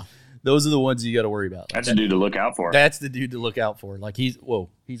ones. Yeah. Those are the ones you got to worry about. That's a dude to look out for. That's the dude to look out for. Like he's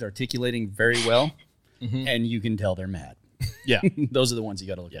articulating very well, and you can tell they're mad. Yeah. Those are the ones you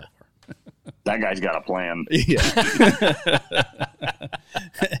got to look out for. That guy's got a plan. Yeah.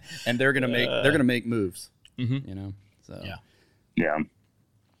 And they're gonna make moves. So Yeah.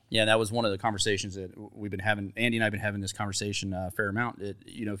 Yeah, that was one of the conversations that we've been having. Andy and I have been having this conversation a fair amount.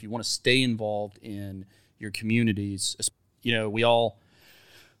 If you want to stay involved in your communities,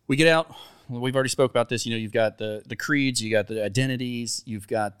 we get out. We've already spoke about this. You've got the creeds, you got the identities, you've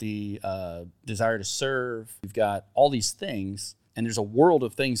got the desire to serve, you've got all these things, and there's a world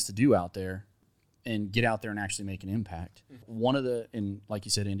of things to do out there, and get out there and actually make an impact. One of and like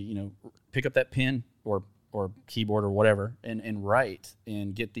you said, Andy, pick up that pen or keyboard or whatever and write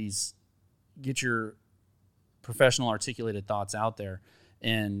and get your professional articulated thoughts out there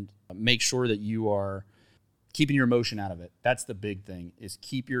and make sure that you are keeping your emotion out of it. That's the big thing, is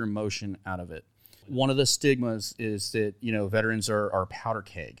keep your emotion out of it. One of the stigmas is that, veterans are powder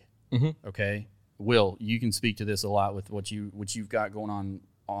keg. Mm-hmm. Okay. Will, you can speak to this a lot with what you've got going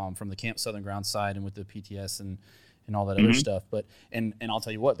on from the Camp Southern Ground side and with the PTS and all that other stuff. But, and I'll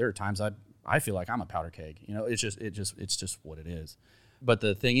tell you what, there are times I feel like I'm a powder keg. It's just what it is. But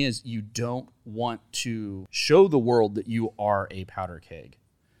the thing is, you don't want to show the world that you are a powder keg.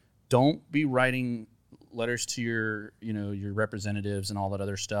 Don't be writing letters to your representatives and all that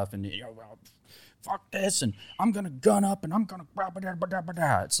other stuff, and fuck this, and I'm gonna gun up, and I'm gonna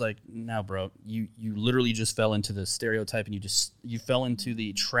It's like, no, bro, you literally just fell into the stereotype, and you fell into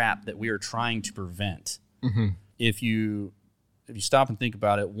the trap that we are trying to prevent. Mm-hmm. If you stop and think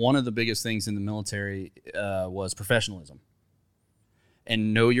about it, one of the biggest things in the military was professionalism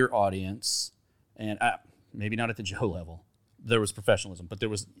and know your audience, and maybe not at the Joe level. There was professionalism, but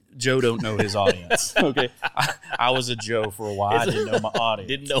Joe don't know his audience. Okay, I was a Joe for a while. I didn't know my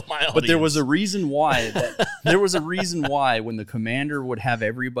audience. But there was a reason why. When the commander would have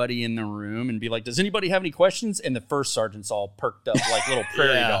everybody in the room and be like, "Does anybody have any questions?" and the first sergeants all perked up like little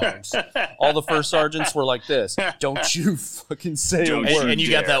prairie dogs. All the first sergeants were like this. Don't you fucking say a word. And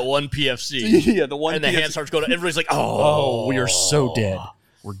you got that one PFC. Yeah, the one. And the hand starts going. Everybody's like, "Oh, we are so dead.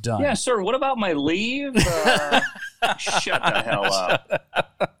 We're done." Yeah, sir. What about my leave? Shut the hell up.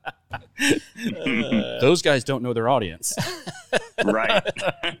 Those guys don't know their audience. Right.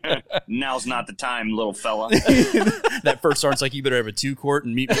 Now's not the time, little fella. That first sergeant's like, "You better have a 2-quart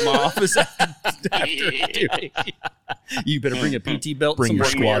and meet me in my office after duty." You better bring a PT belt. Bring some your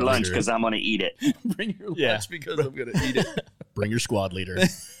Bring me your squad lunch leader. because I'm going to eat it. Bring your Yeah. lunch because I'm going to eat it. Bring your squad leader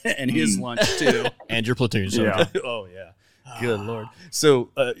And his lunch, too. and your platoon sergeant. Yeah. Oh, yeah. Good Lord. So,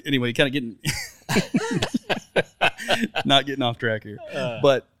 anyway, kind of getting... not getting off track here.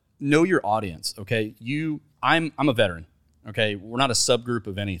 But know your audience, okay? I'm a veteran, okay? We're not a subgroup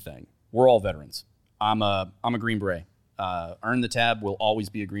of anything. We're all veterans. I'm a Green Beret. Earn the tab will always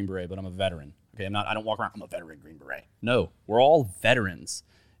be a Green Beret, but I'm a veteran. Okay, I don't walk around, I'm a veteran Green Beret. No, we're all veterans.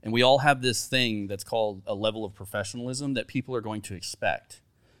 And we all have this thing that's called a level of professionalism that people are going to expect.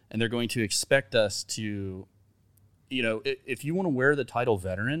 And they're going to expect us to, if you want to wear the title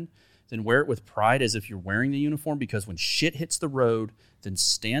veteran, then wear it with pride as if you're wearing the uniform, because when shit hits the road, then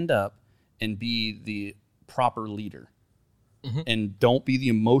stand up and be the proper leader. Mm-hmm. And don't be the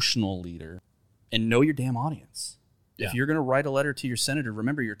emotional leader, and know your damn audience. Yeah. If you're going to write a letter to your senator,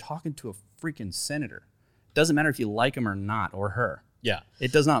 remember you're talking to a freaking senator. It doesn't matter if you like him or not, or her. Yeah.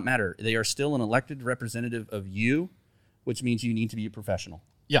 It does not matter. They are still an elected representative of you, which means you need to be a professional.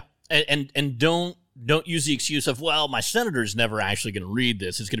 Yeah. And don't use the excuse of, well, my senator's never actually going to read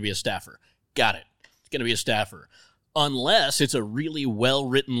this. It's going to be a staffer. Got it. It's going to be a staffer. Unless it's a really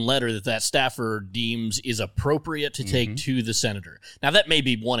well-written letter that staffer deems is appropriate to take to the senator. Now, that may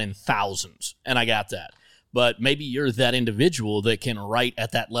be one in thousands, and I got that. But maybe you're that individual that can write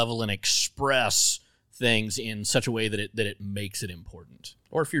at that level and express things in such a way that it makes it important.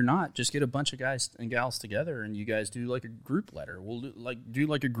 Or if you're not, just get a bunch of guys and gals together, and you guys do like a group letter. We'll do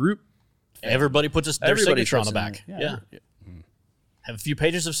like a group thing. Everybody puts their signature on the back. Yeah. Have a few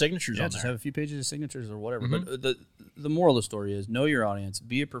pages of signatures on just there. have a few pages of signatures or whatever. But the moral of the story is know your audience,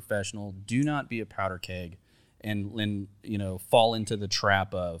 be a professional, do not be a powder keg, and fall into the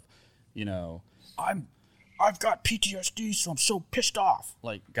trap of, I've got PTSD, so I'm so pissed off.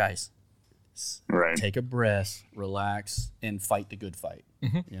 Like, guys, Right. take a breath, relax, and fight the good fight.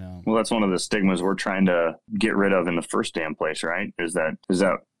 Well, that's one of the stigmas we're trying to get rid of in the first damn place, right? Is that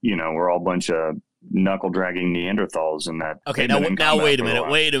we're all a bunch of knuckle dragging Neanderthals, and that. Okay, now wait a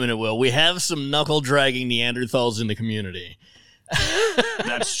minute, Will. We have some knuckle dragging Neanderthals in the community.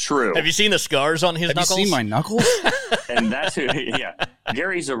 That's true. Have you seen the scars on his Have knuckles? you seen my knuckles? And that's who. Yeah,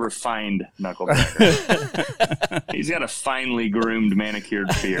 Gary's a refined knuckle dragger. He's got a finely groomed, manicured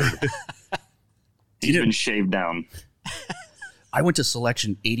beard. He's been shaved down. I went to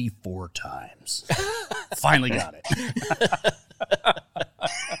selection 84 times. Finally got it.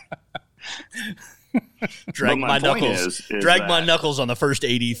 Drag my knuckles. Drag my knuckles on the first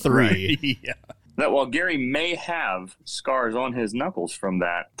 83. Yeah. That while Gary may have scars on his knuckles from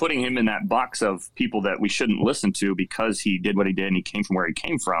that, putting him in that box of people that we shouldn't listen to because he did what he did and he came from where he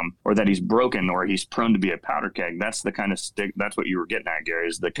came from, or that he's broken or he's prone to be a powder keg. That's the kind of that's what you were getting at, Gary,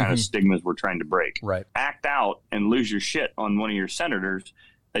 is the kind of stigmas we're trying to break. Right. Act out and lose your shit on one of your senators.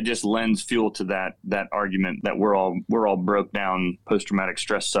 That just lends fuel to that argument that we're all broke down post-traumatic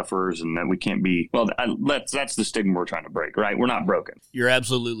stress sufferers, and that we can't be. Well, that's the stigma we're trying to break, right? We're not broken. You're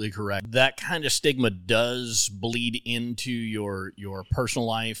absolutely correct. That kind of stigma does bleed into your personal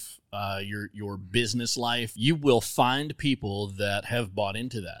life, your business life. You will find people that have bought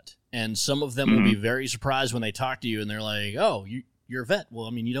into that, and some of them will be very surprised when they talk to you, and they're like, "Oh, you're a vet. Well, I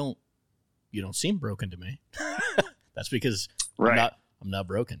mean, you don't seem broken to me." That's because Right. I'm not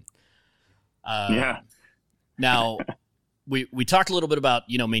broken. Yeah. Now, we talked a little bit about,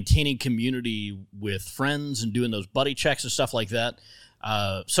 maintaining community with friends and doing those buddy checks and stuff like that.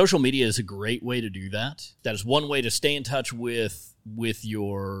 Social media is a great way to do that. That is one way to stay in touch with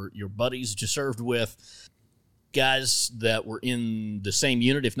your buddies that you served with, guys that were in the same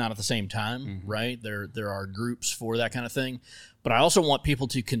unit, if not at the same time, right? There are groups for that kind of thing. But I also want people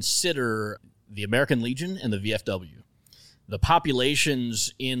to consider the American Legion and the VFW. The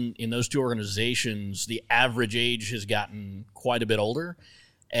populations in those two organizations, the average age has gotten quite a bit older,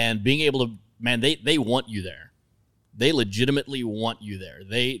 and being able to, man, they want you there. They legitimately want you there.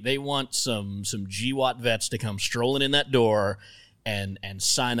 They want some GWAT vets to come strolling in that door and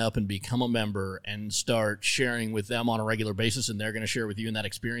sign up and become a member and start sharing with them on a regular basis, and they're going to share with you in that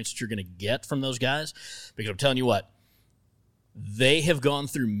experience that you're going to get from those guys. Because I'm telling you what, they have gone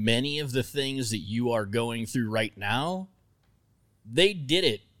through many of the things that you are going through right now. They did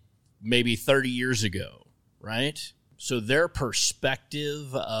it maybe 30 years ago, right? So their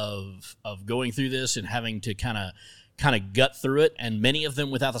perspective of going through this and having to kind of gut through it, and many of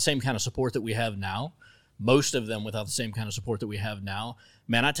them without the same kind of support that we have now, most of them without the same kind of support that we have now,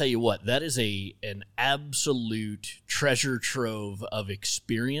 man, I tell you what, that is an absolute treasure trove of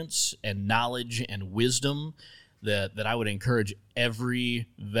experience and knowledge and wisdom that I would encourage every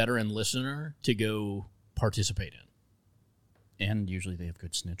veteran listener to go participate in. And usually they have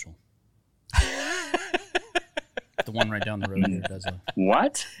good schnitzel. The one right down the road here does a...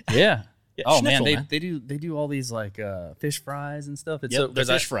 What? Yeah. Oh schnitzel, man, they do all these like fish fries and stuff. It's the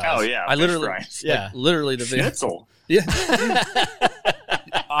fish fries. Oh yeah. I fish literally, fries. Yeah. like, literally the Schnitzel. Yeah.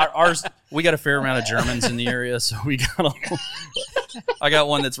 Ours, we got a fair amount of Germans in the area, so we got. I got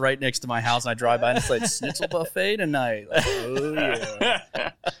one that's right next to my house, and I drive by and it's like schnitzel buffet tonight. Like, oh yeah.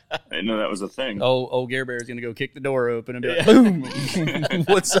 I didn't know that was a thing. Oh, Gare Bear's gonna go kick the door open and be like, "Boom,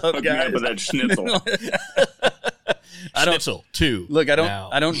 what's up, Hook me guys?" up with that schnitzel. Schnitzel 2. Look, I now.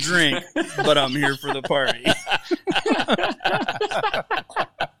 don't drink, but I'm here for the party.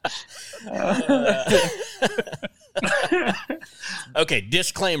 Okay,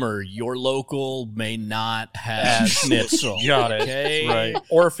 disclaimer: your local may not have schnitzel. Got it. Okay, Right.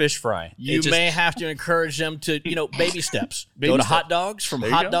 Or fish fry. You may have to encourage them to, baby steps. Go to hot dogs. From There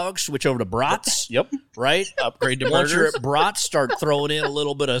you hot go. dogs, switch over to brats. Yep. Right. Upgrade to Once you're burgers. at brats, start throwing in a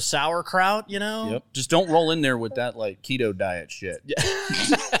little bit of sauerkraut. Yep. Just don't roll in there with that like keto diet shit.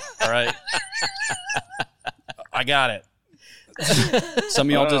 All right. I got it. Some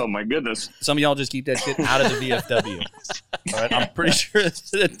of y'all Oh my goodness. just keep that shit out of the VFW. All right. I'm pretty sure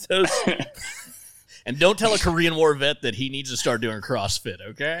that those. And don't tell a Korean War vet that he needs to start doing CrossFit.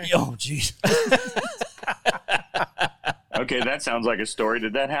 Okay. Oh, jeez. Okay, that sounds like a story.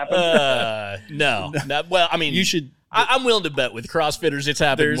 Did that happen? No. Not, well, I mean, You should. I'm willing to bet with CrossFitters it's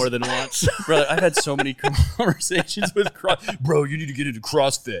happened There's- more than once. Brother, I've had so many conversations with bro, you need to get into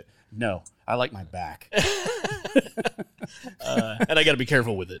CrossFit. No, I like my back. And I got to be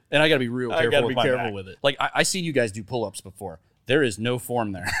careful with it. And I got to be real careful gotta with be my careful back. with it. Like, I seen you guys do pull-ups before. There is no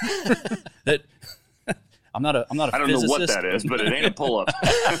form there. That I'm not a I don't know physicist. what that is, but it ain't a pull-up.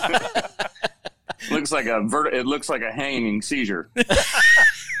 Looks like it looks like a hanging seizure.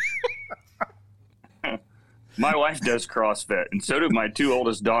 My wife does CrossFit, and so do my 2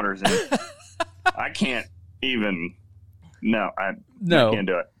 oldest daughters. And I can't even. No, I can't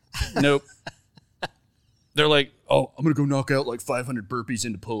do it. Nope. They're like, oh, I'm gonna go knock out like 500 burpees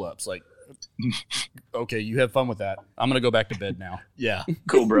into pull-ups. Like, okay, you have fun with that. I'm gonna go back to bed now. Yeah.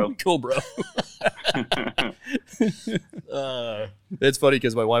 Cool, bro. Cool, bro. It's funny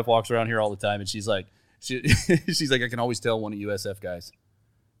because my wife walks around here all the time, and she's like, she's like, I can always tell one of USF guys.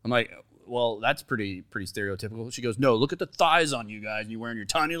 I'm like, well, that's pretty stereotypical. She goes, no, look at the thighs on you guys. You're wearing your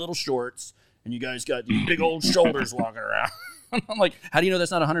tiny little shorts, and you guys got these big old shoulders walking around. I'm like, how do you know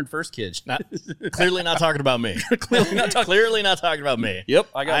that's not a 101st kid? Clearly not talking about me. Clearly not talking about me. Yep,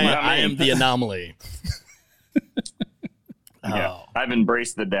 I got my. I am the anomaly. Yeah, I've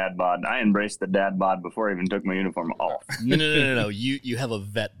embraced the dad bod. I embraced the dad bod before I even took my uniform off. No. You have a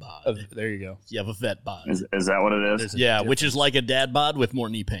vet bod. There you go. You have a vet bod. Is that what it is? Yeah, which is like a dad bod with more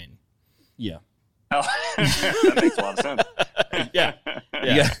knee pain. Yeah. Oh, that makes a lot of sense. Yeah.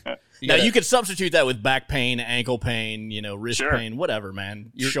 Yeah. Now you could substitute that with back pain, ankle pain, wrist Sure. pain, whatever,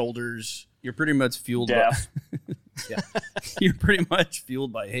 man. Shoulders. You're pretty much fueled Deaf. by. Yeah. You're pretty much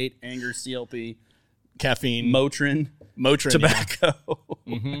fueled by hate, anger, CLP, Caffeine, Motrin, tobacco,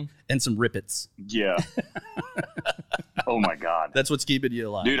 and some Rippets. Yeah. Oh my God. That's what's keeping you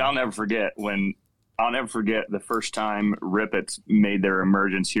alive. Dude, I'll never forget the first time Rippets made their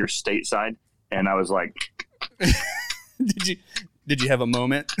emergence here stateside, and I was like, Did you have a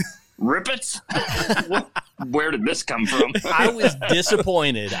moment? Rippets? Where did this come from? I was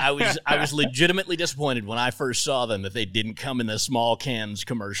disappointed. I was legitimately disappointed when I first saw them that they didn't come in the small cans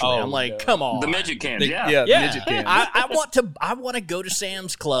commercially. Oh, I'm like, no. come on. The midget cans, yeah. Yeah, midget can. I want to go to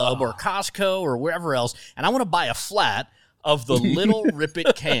Sam's Club or Costco or wherever else, and I want to buy a flat of the little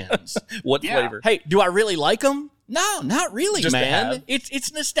Rippet cans. What Yeah. flavor? Hey, do I really like them? No, not really, Just to man. have.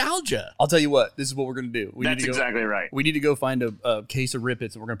 It's nostalgia. I'll tell you what. This is what we're gonna do. That's exactly right. We need to go find a case of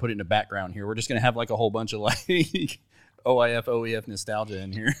Rippets, and we're gonna put it in the background here. We're just gonna have like a whole bunch of like OIF, OEF nostalgia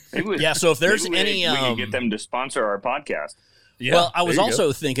in here. Yeah, so if there's Maybe any, we can get them to sponsor our podcast. Yeah, well, I was there you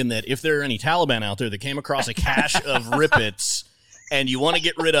also thinking that if there are any Taliban out there that came across a cache of Rippets and you want to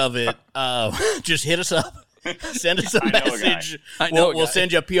get rid of it, just hit us up. Send us a I know a guy. message. I know a We'll guy.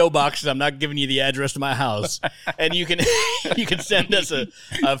 send you a P.O. box. I'm not giving you the address to my house, and you can send us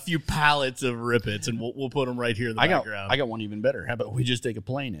a few pallets of Rippets, and we'll put them right here in the background. I got one even better. How about we just take a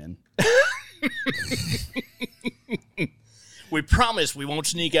plane in? We promise we won't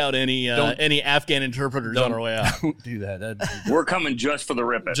sneak out any Afghan interpreters on our way out. Don't do that. That'd be We're coming just for the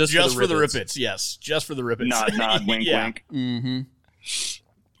Rippets. Just for the Rippets, yes, just for the Rippets. Nod, wink, Yeah. wink.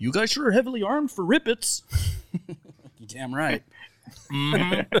 You guys sure are heavily armed for Rippets. You damn right.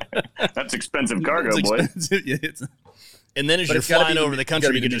 That's expensive cargo, It's boy. expensive. Yeah, And then as But you're it's gotta flying be over the- the it's gotta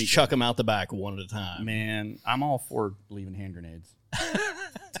country, be you can the just minigun. chuck them out the back one at a time. Man, I'm all for leaving hand grenades.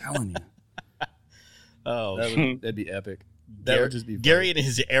 Telling you. Oh, That'd be epic. That would just be funny. Gary and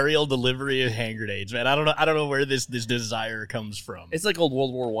his aerial delivery of hand grenades, man. I don't know where this desire comes from. It's like old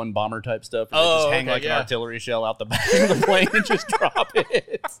World War I bomber type stuff. Oh, They just hang okay, like yeah. an artillery shell out the back of the plane and just drop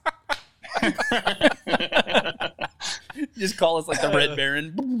it. Just call us like the Red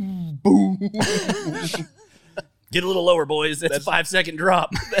Baron. Boom, boom. Get a little lower, boys. That's a 5-second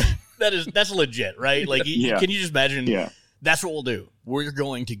drop. That's legit, right? Like, Yeah. can you just imagine? Yeah. That's what we'll do. We're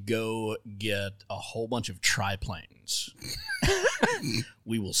going to go get a whole bunch of triplanes.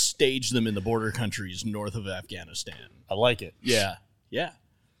 We will stage them in the border countries north of Afghanistan. I like it. Yeah. Yeah.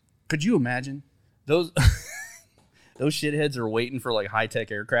 Could you imagine those those shitheads are waiting for like high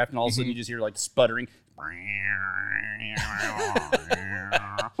tech aircraft, and all of a sudden you just hear like sputtering.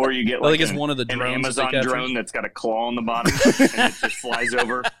 Or you get Well, I like guess an, one of the an drones Amazon that they captured. drone that's got a claw on the bottom and it just flies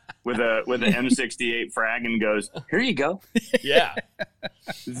over with an M68 frag and goes, "Here you go, Yeah.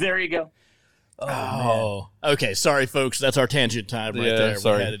 there you go." Oh. Okay. Sorry, folks. That's our tangent time right there.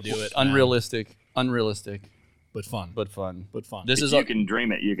 Sorry. We had to do it. Unrealistic, But fun. but fun. But fun. This If is you can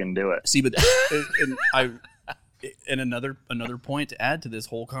dream it, you can do it. see, but and another point to add to this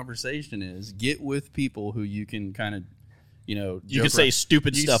whole conversation is get with people who you can kind of, you joke can say around.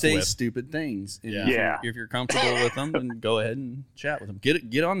 stupid You stuff say with. stupid things. And Yeah. if you're- Yeah. If you're comfortable with them, then go ahead and chat with them.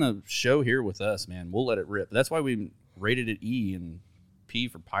 Get on the show here with us, man. We'll let it rip. That's why we rated it E and P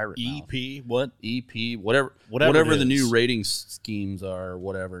for pirate mouth. EP. What? EP, whatever Whatever it the new is. rating schemes are,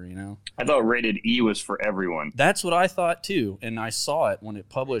 whatever, I thought rated E was for everyone. That's what I thought too, and I saw it when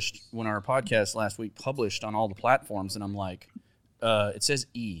our podcast last week published on all the platforms, and I'm like, it says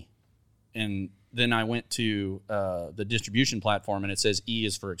E, and then I went to the distribution platform, and it says E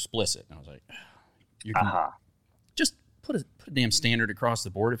is for explicit, and I was like, you can Aha. just put a damn standard across the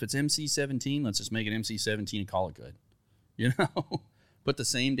board. If it's MC-17, let's just make it MC-17 and call it good, Put the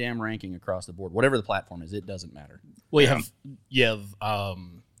same damn ranking across the board, whatever the platform is. It doesn't matter. Well, you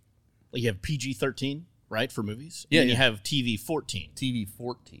have PG-13, right, for movies. Yeah, And yeah. you have TV-14. TV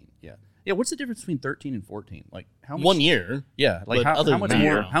 14, yeah. Yeah, what's the difference between 13 and 14? Like how much? 1 year. Yeah, like But how other much than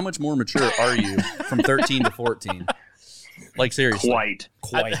more? that- How much more mature are you from 13 to 14? Like seriously, Quite.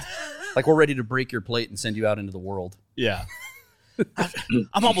 Like we're ready to break your plate and send you out into the world. Yeah.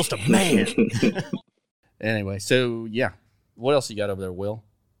 I'm almost a man. Anyway, so yeah, what else you got over there, Will?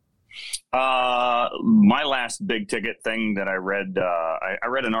 My last big ticket thing that I read, I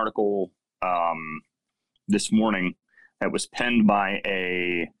read an article this morning that was penned by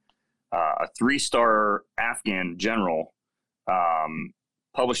a 3-star Afghan general,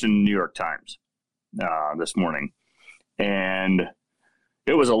 published in the New York Times this morning, and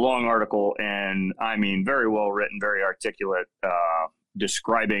it was a long article, and I mean, very well written, very articulate,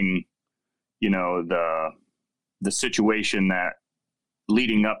 describing, the situation that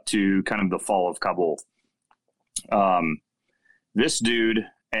leading up to kind of the fall of Kabul. This dude,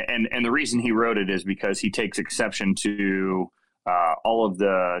 and the reason he wrote it is because he takes exception to all of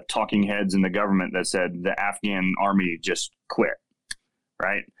the talking heads in the government that said the Afghan army just quit,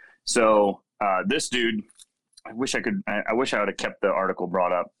 right? So this dude, I wish I would have kept the article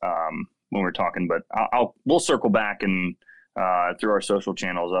brought up when we were talking, but we'll circle back and through our social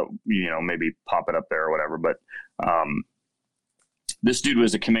channels, maybe pop it up there or whatever. But this dude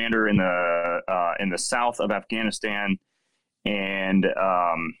was a commander in the south of Afghanistan, and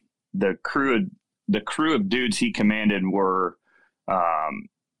the crew of dudes he commanded were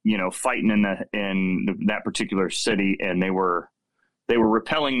fighting in that particular city, and they were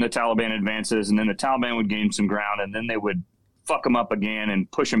repelling the Taliban advances, and then the Taliban would gain some ground, and then they would fuck them up again and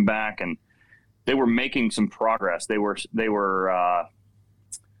push them back, and they were making some progress. They were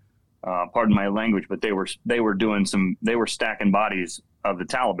pardon my language, but they were stacking bodies of the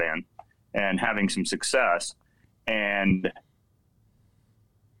Taliban and having some success. And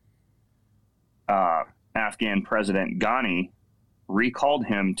Afghan President Ghani recalled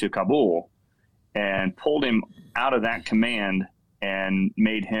him to Kabul and pulled him out of that command and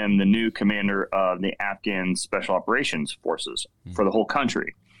made him the new commander of the Afghan Special Operations Forces for the whole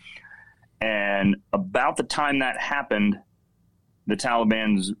country. And about the time that happened, the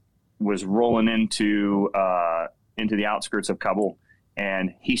Taliban was rolling into the outskirts of Kabul,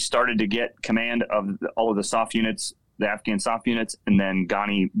 and he started to get command of all of the soft units, the Afghan soft units, and then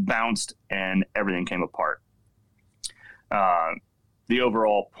Ghani bounced and everything came apart. The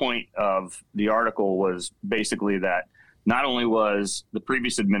overall point of the article was basically that not only was the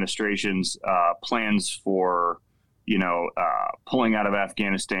previous administration's plans for, pulling out of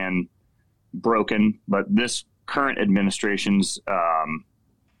Afghanistan broken, but this current administration's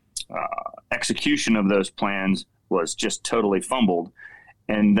execution of those plans was just totally fumbled.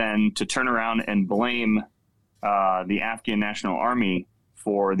 And then to turn around and blame the Afghan National Army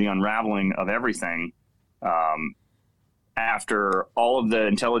for the unraveling of everything, after all of the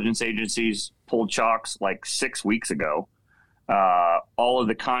intelligence agencies pulled chocks like 6 weeks ago, all of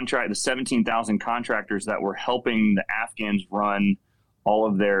the 17,000 contractors that were helping the Afghans run all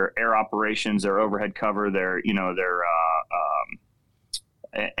of their air operations, their overhead cover, their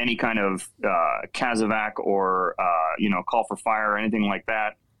any kind of CASEVAC or call for fire or anything like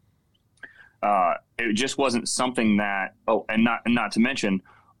that. It just wasn't something that. Oh, and not to mention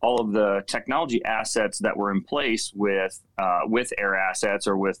all of the technology assets that were in place with air assets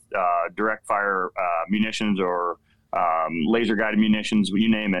or with direct fire munitions or laser guided munitions, you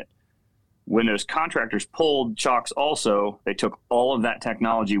name it. When those contractors pulled chocks, also they took all of that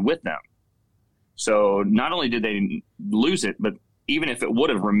technology with them. So not only did they lose it, but even if it would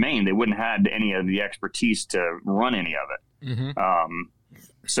have remained, they wouldn't have had any of the expertise to run any of it. Mm-hmm.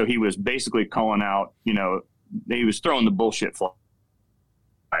 So he was basically calling out, he was throwing the bullshit flag,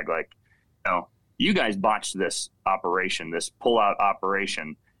 like, you guys botched this operation, this pull-out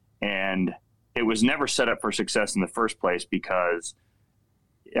operation, and it was never set up for success in the first place because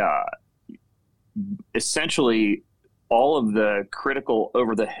essentially all of the critical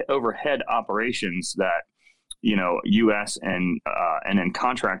overhead operations that U.S. and then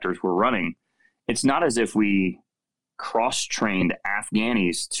contractors were running. It's not as if we cross-trained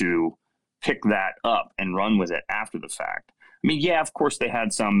Afghanis to pick that up and run with it after the fact. I mean, yeah, of course they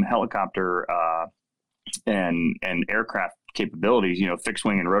had some helicopter and aircraft capabilities, fixed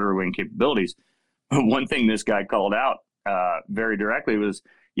wing and rotary wing capabilities. One thing this guy called out very directly was,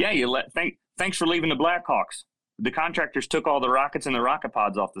 thanks for leaving the Blackhawks. The contractors took all the rockets and the rocket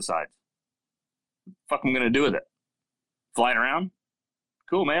pods off the sides. What the fuck am I going to do with it? Fly it around?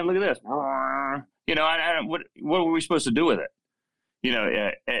 Cool, man. Look at this. What were we supposed to do with it?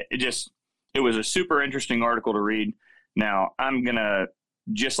 It was a super interesting article to read. Now, I'm going to,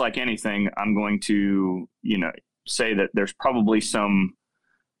 just like anything, I'm going to, say that there's probably some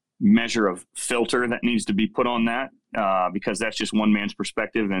measure of filter that needs to be put on that because that's just one man's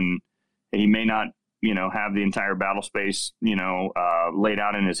perspective, and he may not, have the entire battle space, laid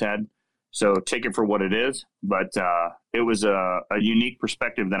out in his head. So take it for what it is. But it was a unique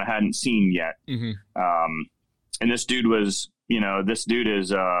perspective that I hadn't seen yet. Mm-hmm. And this dude is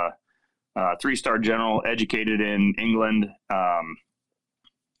a 3-star general, educated in England.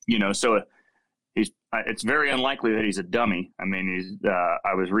 So it's very unlikely that he's a dummy. I mean,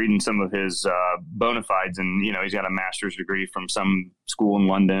 I was reading some of his bona fides, and he's got a master's degree from some school in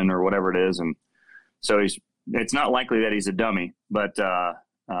London or whatever it is, and so it's not likely that he's a dummy, but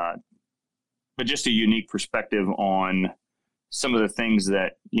just a unique perspective on some of the things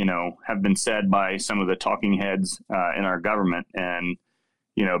that have been said by some of the talking heads in our government, and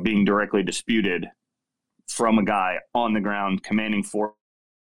being directly disputed from a guy on the ground commanding forces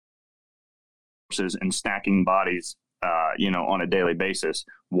and stacking bodies, on a daily basis,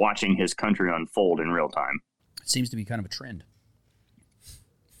 watching his country unfold in real time. It seems to be kind of a trend.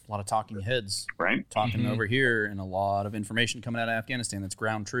 A lot of talking heads, right? Talking over here, and a lot of information coming out of Afghanistan that's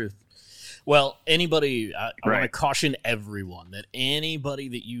ground truth. Well, I want to caution everyone that anybody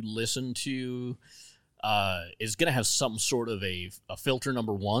that you listen to is going to have some sort of a filter,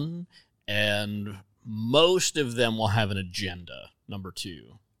 number one, and most of them will have an agenda, number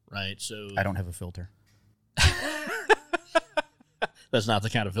two. Right, so I don't have a filter. That's not the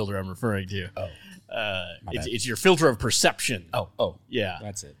kind of filter I'm referring to. Oh, it's your filter of perception. Oh, yeah,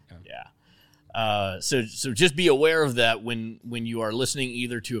 that's it. Oh. Yeah. So just be aware of that when you are listening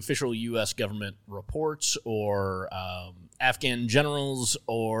either to official U.S. government reports or Afghan generals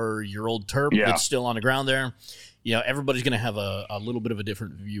or your old Terp that's still on the ground there. Everybody's going to have a little bit of a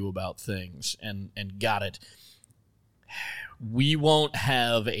different view about things, and got it. We won't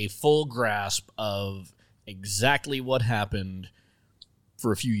have a full grasp of exactly what happened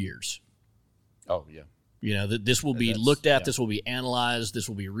for a few years. Oh, yeah. This will be looked at, this will be analyzed, this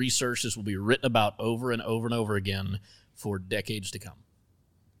will be researched, this will be written about over and over and over again for decades to come.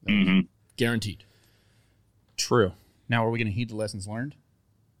 Mm-hmm. Guaranteed. True. Now, are we going to heed the lessons learned?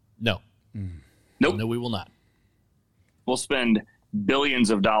 No. Nope. No, we will not. We'll spend billions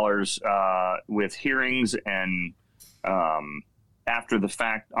of dollars with hearings and after the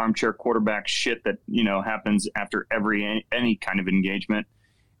fact armchair quarterback shit that happens after any kind of engagement,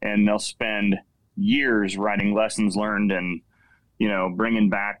 and they'll spend years writing lessons learned and bringing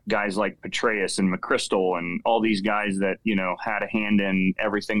back guys like Petraeus and McChrystal and all these guys that had a hand in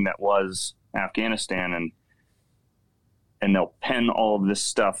everything that was Afghanistan, and and they'll pen all of this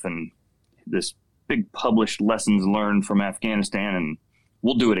stuff and this big published lessons learned from Afghanistan, and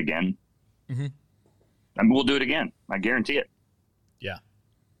we'll do it again. Mm-hmm. I mean, we'll do it again. I guarantee it. Yeah.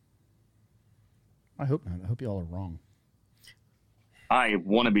 I hope not. I hope you all are wrong. I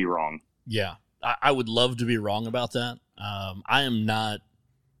want to be wrong. Yeah. I would love to be wrong about that. I am not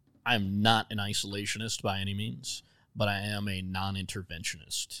an isolationist by any means, but I am a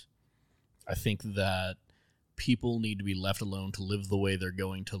non-interventionist. I think that people need to be left alone to live the way they're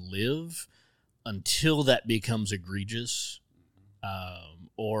going to live until that becomes egregious,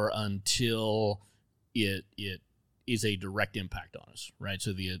 or until it is a direct impact on us, right?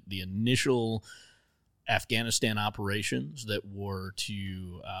 So the initial Afghanistan operations that were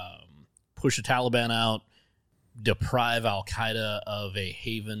to push the Taliban out, deprive Al-Qaeda of a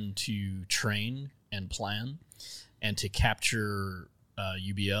haven to train and plan, and to capture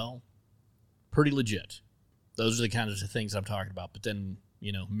UBL, pretty legit. Those are the kinds of things I'm talking about. But then,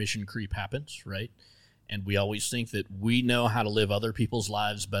 mission creep happens, right? And we always think that we know how to live other people's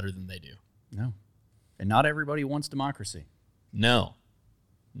lives better than they do. No. And not everybody wants democracy. No.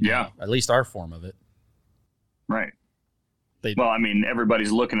 Yeah. At least our form of it. Right. They, Well, I mean,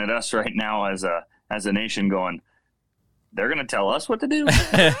 everybody's looking at us right now as a nation going, they're going to tell us what to do?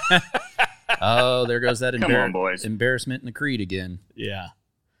 Oh, there goes that Come on, boys. embarrassment in the creed again. yeah.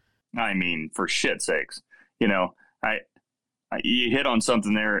 I mean, for shit's sakes. You hit on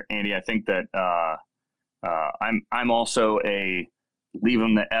something there, Andy. I think that I'm also a leave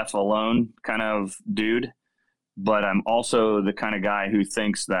them the F alone kind of dude, but I'm also the kind of guy who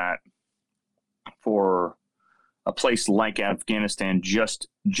thinks that for a place like Afghanistan, just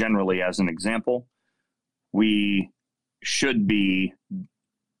generally as an example, we should be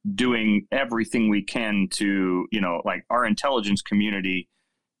doing everything we can to, like our intelligence community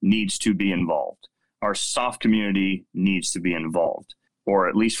needs to be involved. Our soft community needs to be involved, or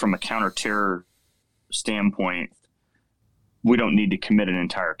at least from a counter-terror standpoint, we don't need to commit an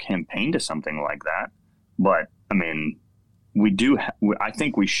entire campaign to something like that. But I mean, we do. I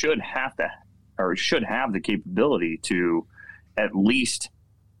think we should have the capability to at least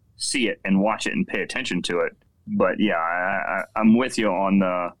see it and watch it and pay attention to it. But yeah, I'm with you on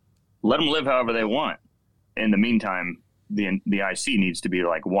the let them live however they want. In the meantime, the IC needs to be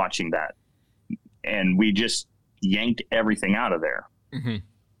like watching that, and we just yanked everything out of there. Mm-hmm.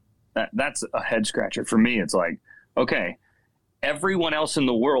 That's a head scratcher for me. It's like, okay, everyone else in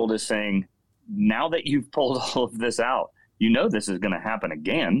the world is saying, now that you've pulled all of this out, this is going to happen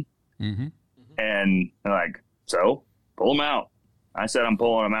again. Mm-hmm. And they're like, so pull them out. I said, I'm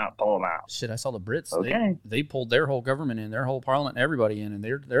pulling them out, pull them out. Shit, I saw the Brits. Okay. They pulled their whole government in, their whole parliament, everybody in, and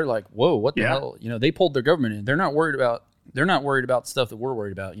they're like, whoa, what the Yeah. hell? They pulled their government in. They're not worried about stuff that we're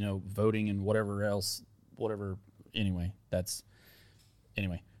worried about, voting and whatever else, whatever. Anyway,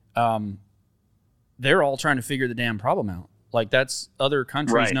 they're all trying to figure the damn problem out. Like, that's other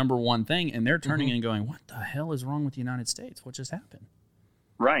countries' Right. number one thing, and they're turning in and going, what the hell is wrong with the United States? What just happened?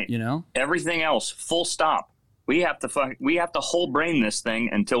 Right. Everything else, full stop. We have to whole brain this thing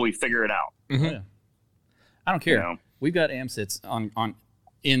until we figure it out. Mm-hmm. Oh, yeah. I don't care. We've got AMSITs on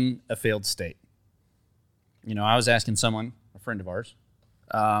in a failed state. I was asking someone, a friend of ours,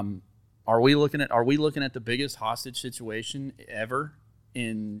 are we looking at the biggest hostage situation ever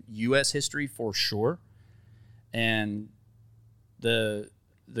in U.S. history for sure? And the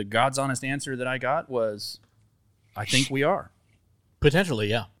God's honest answer that I got was, I think we are. Potentially,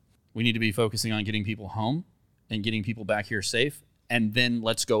 yeah. We need to be focusing on getting people home and getting people back here safe, and then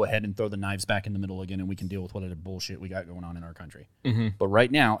let's go ahead and throw the knives back in the middle again, and we can deal with whatever bullshit we got going on in our country. Mm-hmm. But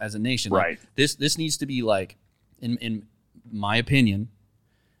right now, as a nation, Right. this needs to be like, in my opinion,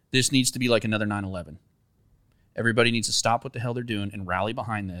 this needs to be like another 9/11. Everybody needs to stop what the hell they're doing and rally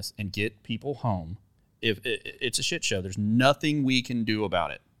behind this and get people home. If it's a shit show, there's nothing we can do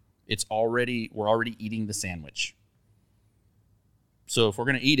about it. We're already eating the sandwich. So if we're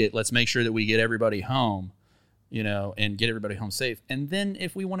going to eat it, let's make sure that we get everybody home, and get everybody home safe. And then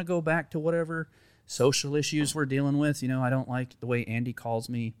if we want to go back to whatever social issues we're dealing with, I don't like the way Andy calls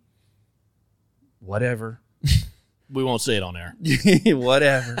me. Whatever. We won't say it on air.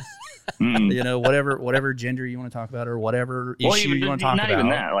 Whatever. Mm. Whatever gender you want to talk about, or whatever issue you want to talk not about. even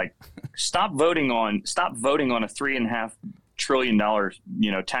that. Like, stop voting on a $3.5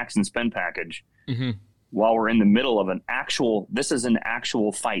 trillion, tax and spend package. Mm-hmm. While we're in the middle of this is an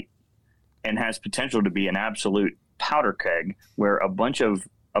actual fight, and has potential to be an absolute powder keg where a bunch of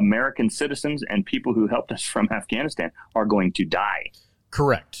American citizens and people who helped us from Afghanistan are going to die.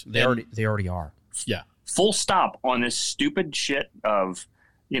 Correct. They already are. Yeah. Full stop on this stupid shit of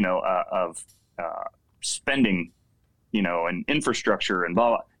spending and infrastructure and blah,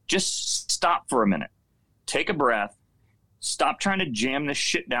 blah. Just stop for a minute, take a breath, stop trying to jam this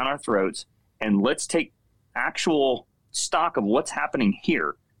shit down our throats, and let's take actual stock of what's happening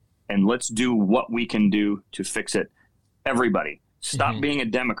here, and let's do what we can do to fix it. Everybody, stop being a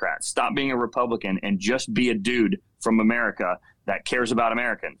Democrat, stop being a Republican, and just be a dude from America that cares about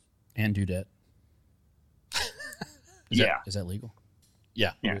Americans. And do debt. Is that legal?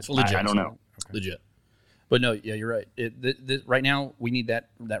 Yeah. Yeah, It's legit. I don't know. Okay. Legit. But no, yeah, you're right. Right now, we need that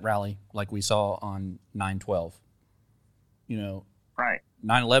rally like we saw on 9/12. Right.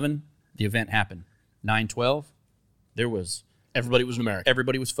 9/11, the event happened. 9/12, Everybody was in America.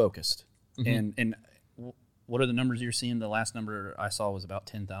 everybody was focused. And what are the numbers you're seeing? The last number I saw was about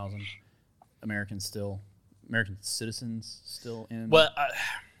 10,000 American citizens still in. Well,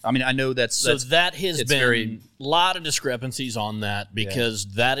 I mean, I know that has been a lot of discrepancies on that because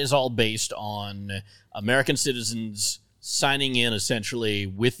that is all based on American citizens signing in essentially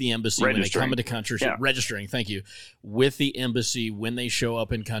with the embassy when they come into country, registering, thank you, with the embassy when they show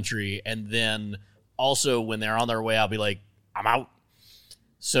up in country, and then also when they're on their way out, be like, I'm out.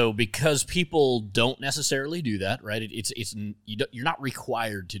 So because people don't necessarily do that, right? You're not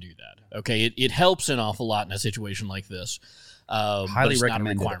required to do that. Okay, it helps an awful lot in a situation like this. Highly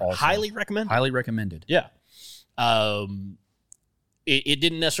recommended. Highly recommended. Highly recommended. Yeah. It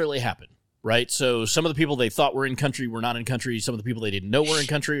didn't necessarily happen, right? So some of the people they thought were in country were not in country. Some of the people they didn't know were in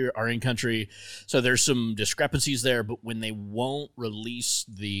country are in country. So there's some discrepancies there. But when they won't release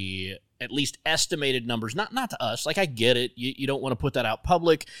the at least estimated numbers, not to us, like I get it. You don't want to put that out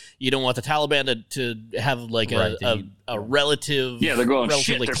public. You don't want the Taliban to have like a relative, they're going,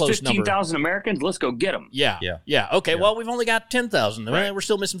 relatively shit, close there's number. 15,000 Americans. Let's go get them. Yeah. Okay, well, we've only got 10,000. Right. We're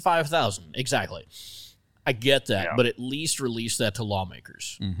still missing 5,000. Exactly. I get that, but at least release that to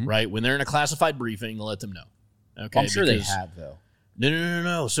lawmakers, right? When they're in a classified briefing, let them know. Okay, I'm sure they have, though.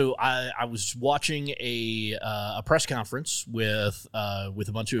 No. So I was watching a press conference with a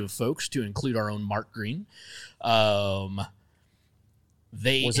bunch of folks, to include our own Mark Green. Was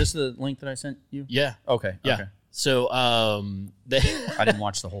this the link that I sent you? Yeah. Okay. Yeah. Okay. So I didn't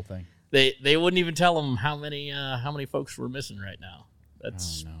watch the whole thing. They wouldn't even tell them how many folks were missing right now.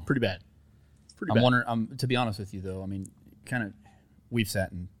 That's pretty bad. I'm wondering. To be honest with you, though, I mean, kind of, we've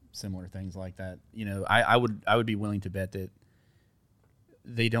sat in similar things like that. I would be willing to bet that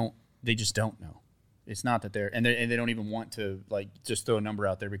they just don't know. It's not that they don't even want to like just throw a number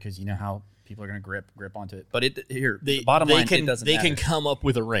out there because you know how people are going to grip onto it. But the bottom line, it doesn't matter. They can come up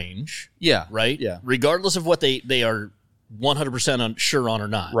with a range. Yeah. Right. Yeah. Regardless of what they are 100% sure on or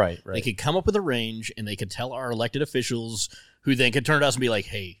not. Right. They could come up with a range, and they could tell our elected officials, who then could turn to us and be like,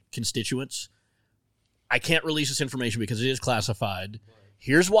 "Hey, constituents, I can't release this information because it is classified.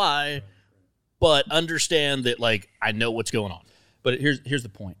 Here's why, but understand that like I know what's going on." But here's the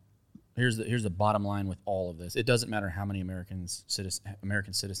point. Here's the bottom line with all of this. It doesn't matter how many American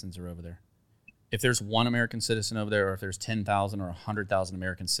citizens are over there. If there's one American citizen over there, or if there's 10,000 or 100,000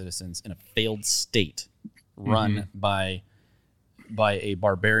 American citizens in a failed state run by a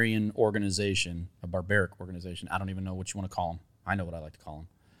barbarian organization, a barbaric organization, I don't even know what you want to call them. I know what I like to call them.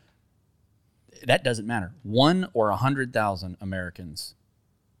 That doesn't matter. 1 or 100,000 Americans.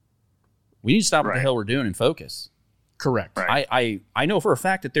 We need to stop what the hell we're doing and focus. Correct. Right. I know for a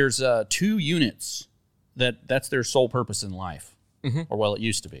fact that there's 2 units that's their sole purpose in life, or well, it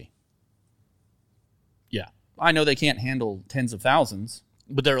used to be. Yeah, I know they can't handle tens of thousands,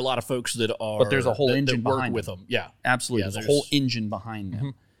 but there are a lot of folks that are. But there's a whole engine that work behind with them. Yeah, absolutely. There's a whole engine behind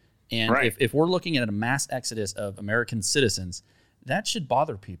them. And if we're looking at a mass exodus of American citizens, that should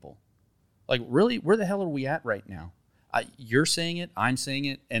bother people. Like, really, where the hell are we at right now? You're saying it, I'm saying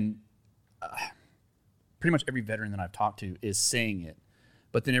it, and pretty much every veteran that I've talked to is saying it.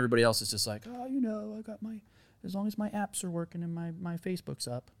 But then everybody else is just like, oh, I got as long as my apps are working and my Facebook's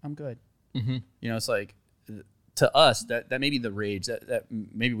up, I'm good. It's like, to us, that may be the rage, that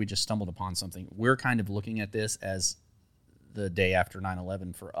maybe we just stumbled upon something. We're kind of looking at this as the day after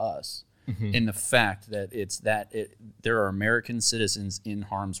 9/11 for us, in the fact that there are American citizens in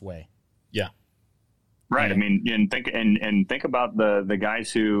harm's way. Yeah. Right. I mean, and think about the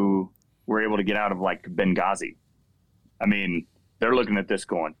guys who were able to get out of like Benghazi. I mean, they're looking at this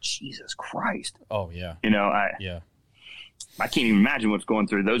going, Jesus Christ. Oh yeah. I can't even imagine what's going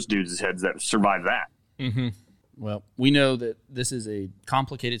through those dudes' heads that survived that. Well, we know that this is a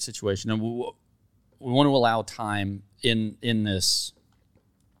complicated situation, and we want to allow time in this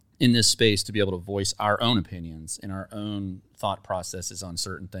space to be able to voice our own opinions and our own thought processes on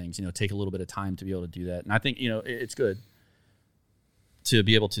certain things. Take a little bit of time to be able to do that, and I think it's good to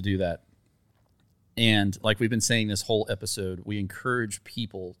be able to do that. And like we've been saying this whole episode, we encourage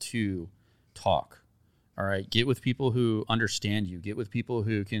people to talk. All right. Get with people who understand you. Get with people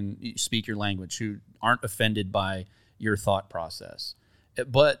who can speak your language, who aren't offended by your thought process.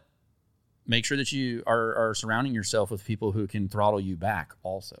 But make sure that you are surrounding yourself with people who can throttle you back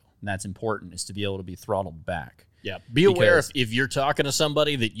also. And that's important, is to be able to be throttled back. Yeah. Be aware if you're talking to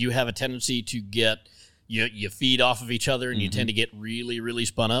somebody that you have a tendency to get, you feed off of each other and you tend to get really, really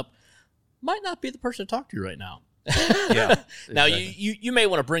spun up, might not be the person to talk to right now. Yeah. Now, exactly. you may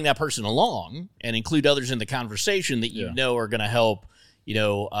want to bring that person along and include others in the conversation that you know are going to help,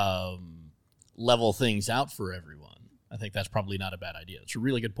 level things out for everyone. I think that's probably not a bad idea. It's a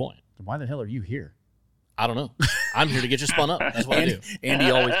really good point. Why the hell are you here? I don't know. I'm here to get you spun up. That's what I do.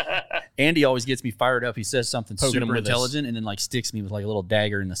 Andy always gets me fired up. He says something Poking him super with intelligent and then like sticks me with like a little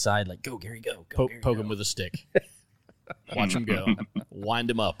dagger in the side, like, go, Gary, go. Poke him with a stick. Watch him go. Wind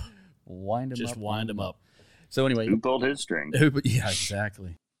him up. Just wind him up. So anyway. Who pulled his string? Yeah,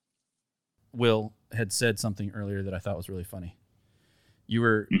 exactly. Will had said something earlier that I thought was really funny. You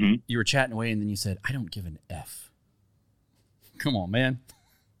were chatting away and then you said, I don't give an F. Come on, man.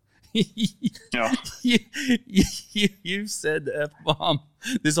 No. You've said the F-bomb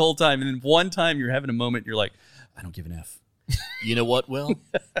this whole time, and then one time you're having a moment, you're like, I don't give an F. You know what, Will?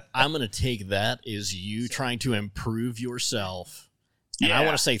 I'm going to take that as you trying to improve yourself, and I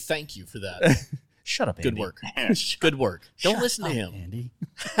want to say thank you for that. Shut up, Andy. Good work. Good work. Don't listen to him. Andy.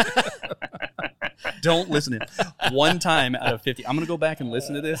 Don't listen to him. One time out of 50. I'm going to go back and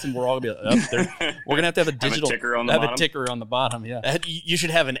listen to this, and we're all going to be like, we're going to have a digital ticker on the bottom. a ticker on the bottom, yeah. You should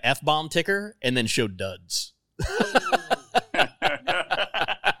have an F-bomb ticker and then show duds.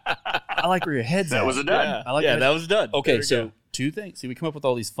 I like where your head's at. That was a dud. Yeah, I like that was dud. Okay, so 2 things. See, we come up with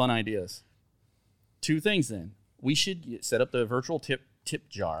all these fun ideas. 2 things then. We should set up the virtual tip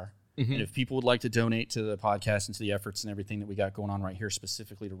jar. And if people would like to donate to the podcast and to the efforts and everything that we got going on right here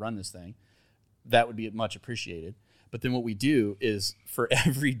specifically to run this thing, that would be much appreciated. But then what we do is for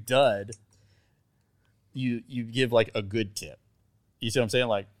every dud, you give like a good tip. You see what I'm saying?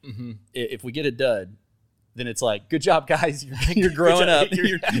 Like if we get a dud, then it's like, good job, guys. You're growing up.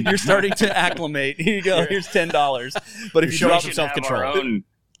 You're starting to acclimate. Here you go. Here's $10. But if you showing drop some Have self-control. our own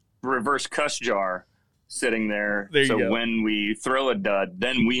reverse cuss jar sitting there. There you so go. when we throw a dud,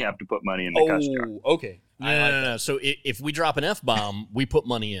 then we have to put money in the cuss jar. Okay. No. So if we drop an F-bomb, we put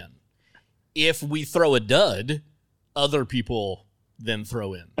money in. If we throw a dud, other people then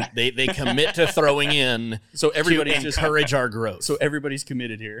throw in. They commit to throwing in. So everybody to encourage our growth. So everybody's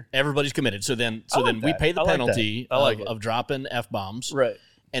committed here. Everybody's committed. So then like we that. pay the I like penalty that. I like it. of dropping F-bombs. Right.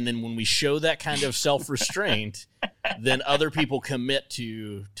 And then when we show that kind of self-restraint, then other people commit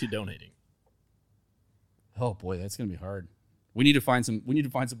to donating. Oh boy, that's gonna be hard. We need to find some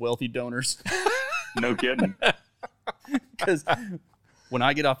wealthy donors. No kidding. Because when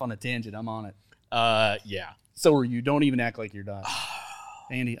I get off on a tangent, I'm on it. Yeah. So are you. Don't even act like you're not.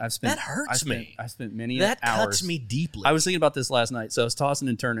 Andy, I've spent That hurts me. I spent many That hours. cuts me deeply. I was thinking about this last night. So I was tossing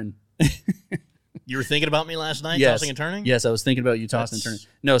and turning. You were thinking about me last night, Yes. tossing and turning? Yes, I was thinking about you tossing and turning.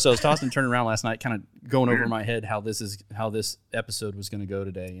 No, so I was tossing and turning around last night, kind of going over Weird. my head how this episode was going to go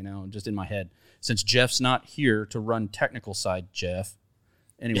today. You know, just in my head. Since Jeff's not here to run technical side, Jeff.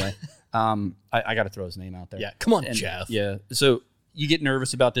 Anyway, I got to throw his name out there. Yeah, come on, And, Jeff. Yeah. So you get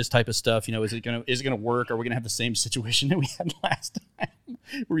nervous about this type of stuff. You know, is it gonna work? Are we gonna have the same situation that we had last time,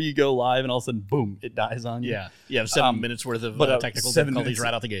 where you go live and all of a sudden, boom, it dies on you? Yeah. You have 7 minutes worth of technical 7 difficulties minutes.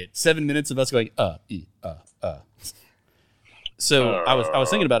 right out the gate. 7 minutes of us going So I was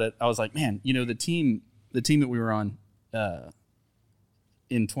thinking about it. I was like, man, you know, the team that we were on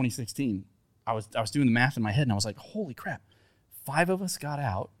in 2016. I was doing the math in my head and I was like, holy crap, 5 of us got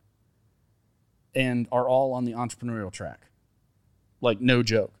out and are all on the entrepreneurial track. Like, no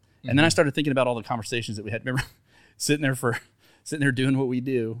joke. And then I started thinking about all the conversations that we had. Remember, sitting there doing what we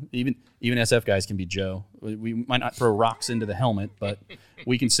do. Even SF guys can be Joe. We might not throw rocks into the helmet, but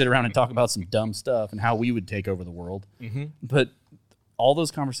we can sit around and talk about some dumb stuff and how we would take over the world. But all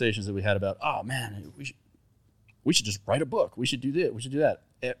those conversations that we had about, oh man, we should just write a book. We should do this. We should do that.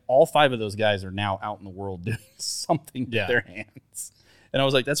 All 5 of those guys are now out in the world doing something with their hands. And I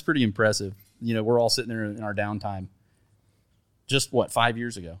was like, that's pretty impressive. You know, we're all sitting there in our downtime. Just 5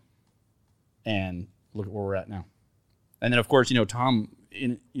 years ago, and look at where we're at now. And then of course, you know, Tom,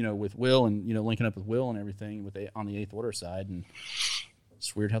 with Will and linking up with Will and everything on the 8th Order side, and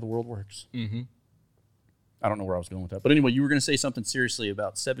it's weird how the world works. Mm-hmm. I don't know where I was going with that, but anyway, you were going to say something seriously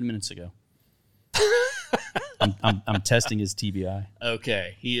about 7 minutes ago. I'm testing his TBI.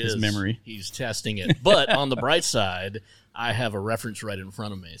 Okay, he is. His memory. He's testing it. But on the bright side, I have a reference right in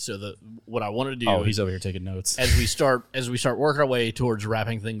front of me. So what I wanted to do. Oh, he's over here taking notes. As we start working our way towards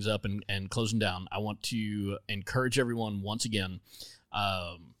wrapping things up and closing down, I want to encourage everyone once again.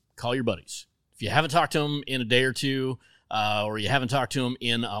 Call your buddies. If you haven't talked to them in a day or two, or you haven't talked to them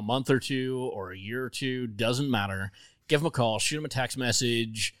in a month or two or a year or two, doesn't matter. Give them a call, shoot them a text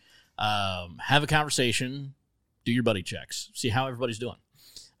message, have a conversation, do your buddy checks, see how everybody's doing.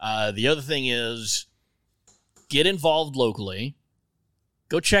 The other thing is get involved locally.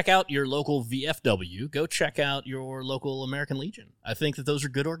 Go check out your local VFW. Go check out your local American Legion. I think that those are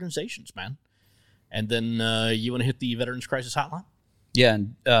good organizations, man. And then you want to hit the Veterans Crisis Hotline? Yeah,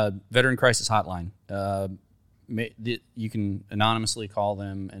 and Veteran Crisis Hotline. You can anonymously call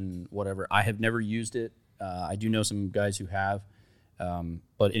them and whatever. I have never used it. I do know some guys who have.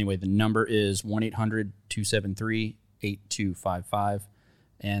 But anyway, the number is 1-800-273-8255.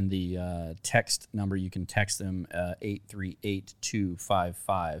 And the text number, you can text them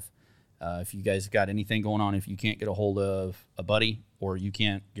 838-255. If you guys got anything going on, if you can't get a hold of a buddy or you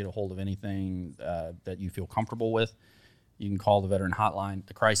can't get a hold of anything that you feel comfortable with, you can call the Veteran Hotline,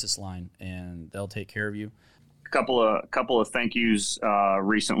 the crisis line, and they'll take care of you. Couple of thank yous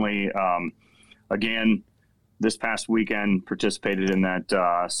recently. Again, this past weekend participated in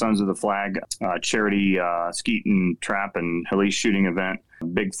that Sons of the Flag charity skeet and trap and Halise shooting event.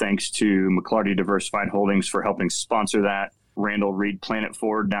 Big thanks to McClarty Diversified Holdings for helping sponsor that. Randall Reed Planet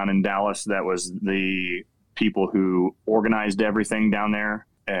Ford down in Dallas, that was the people who organized everything down there,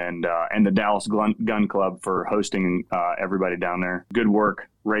 and the Dallas Gun Club for hosting everybody down there. Good work,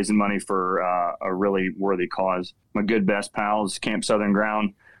 raising money for a really worthy cause. My good best pals, Camp Southern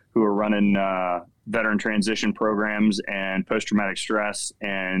Ground, who are running veteran transition programs and post-traumatic stress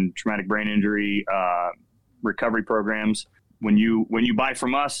and traumatic brain injury recovery programs. When you buy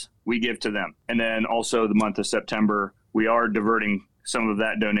from us, we give to them. And then also the month of September, we are diverting some of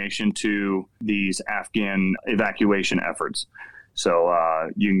that donation to these Afghan evacuation efforts. So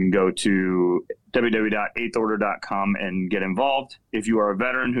you can go to www.eighthorder.com and get involved. If you are a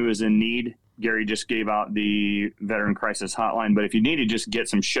veteran who is in need, Gary just gave out the Veteran Crisis Hotline, but if you need to just get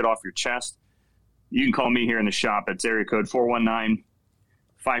some shit off your chest, you can call me here in the shop. It's area code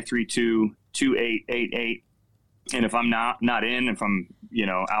 419-532-2888. And if I'm not in, if I'm,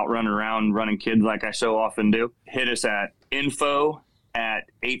 out running around running kids like I so often do, hit us at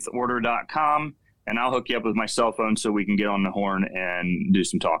info@eighthorder.com, and I'll hook you up with my cell phone so we can get on the horn and do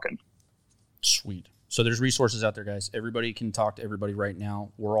some talking. Sweet. So there's resources out there, guys. Everybody can talk to everybody right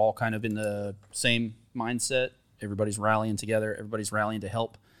now. We're all kind of in the same mindset. Everybody's rallying together. Everybody's rallying to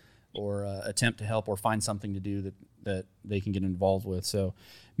help or attempt to help or find something to do that they can get involved with. So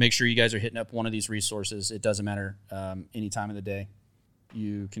make sure you guys are hitting up one of these resources. It doesn't matter any time of the day.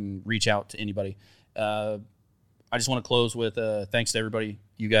 You can reach out to anybody. I just want to close with thanks to everybody,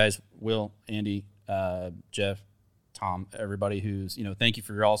 you guys, Will, Andy, Jeff, Tom, everybody who's, thank you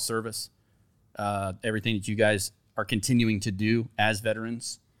for your all service. Everything that you guys are continuing to do as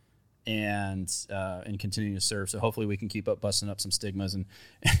veterans and continuing to serve. So hopefully we can keep up busting up some stigmas and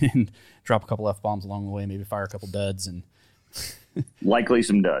drop a couple F-bombs along the way, maybe fire a couple duds and likely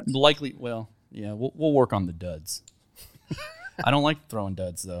some duds. We'll work on the duds. I don't like throwing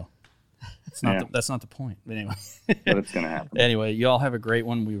duds though. That's not the point. But anyway, but it's going to happen. Anyway, you all have a great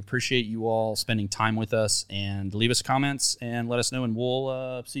one. We appreciate you all spending time with us, and leave us comments and let us know, and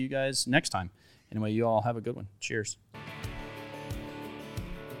we'll see you guys next time. Anyway, you all have a good one. Cheers.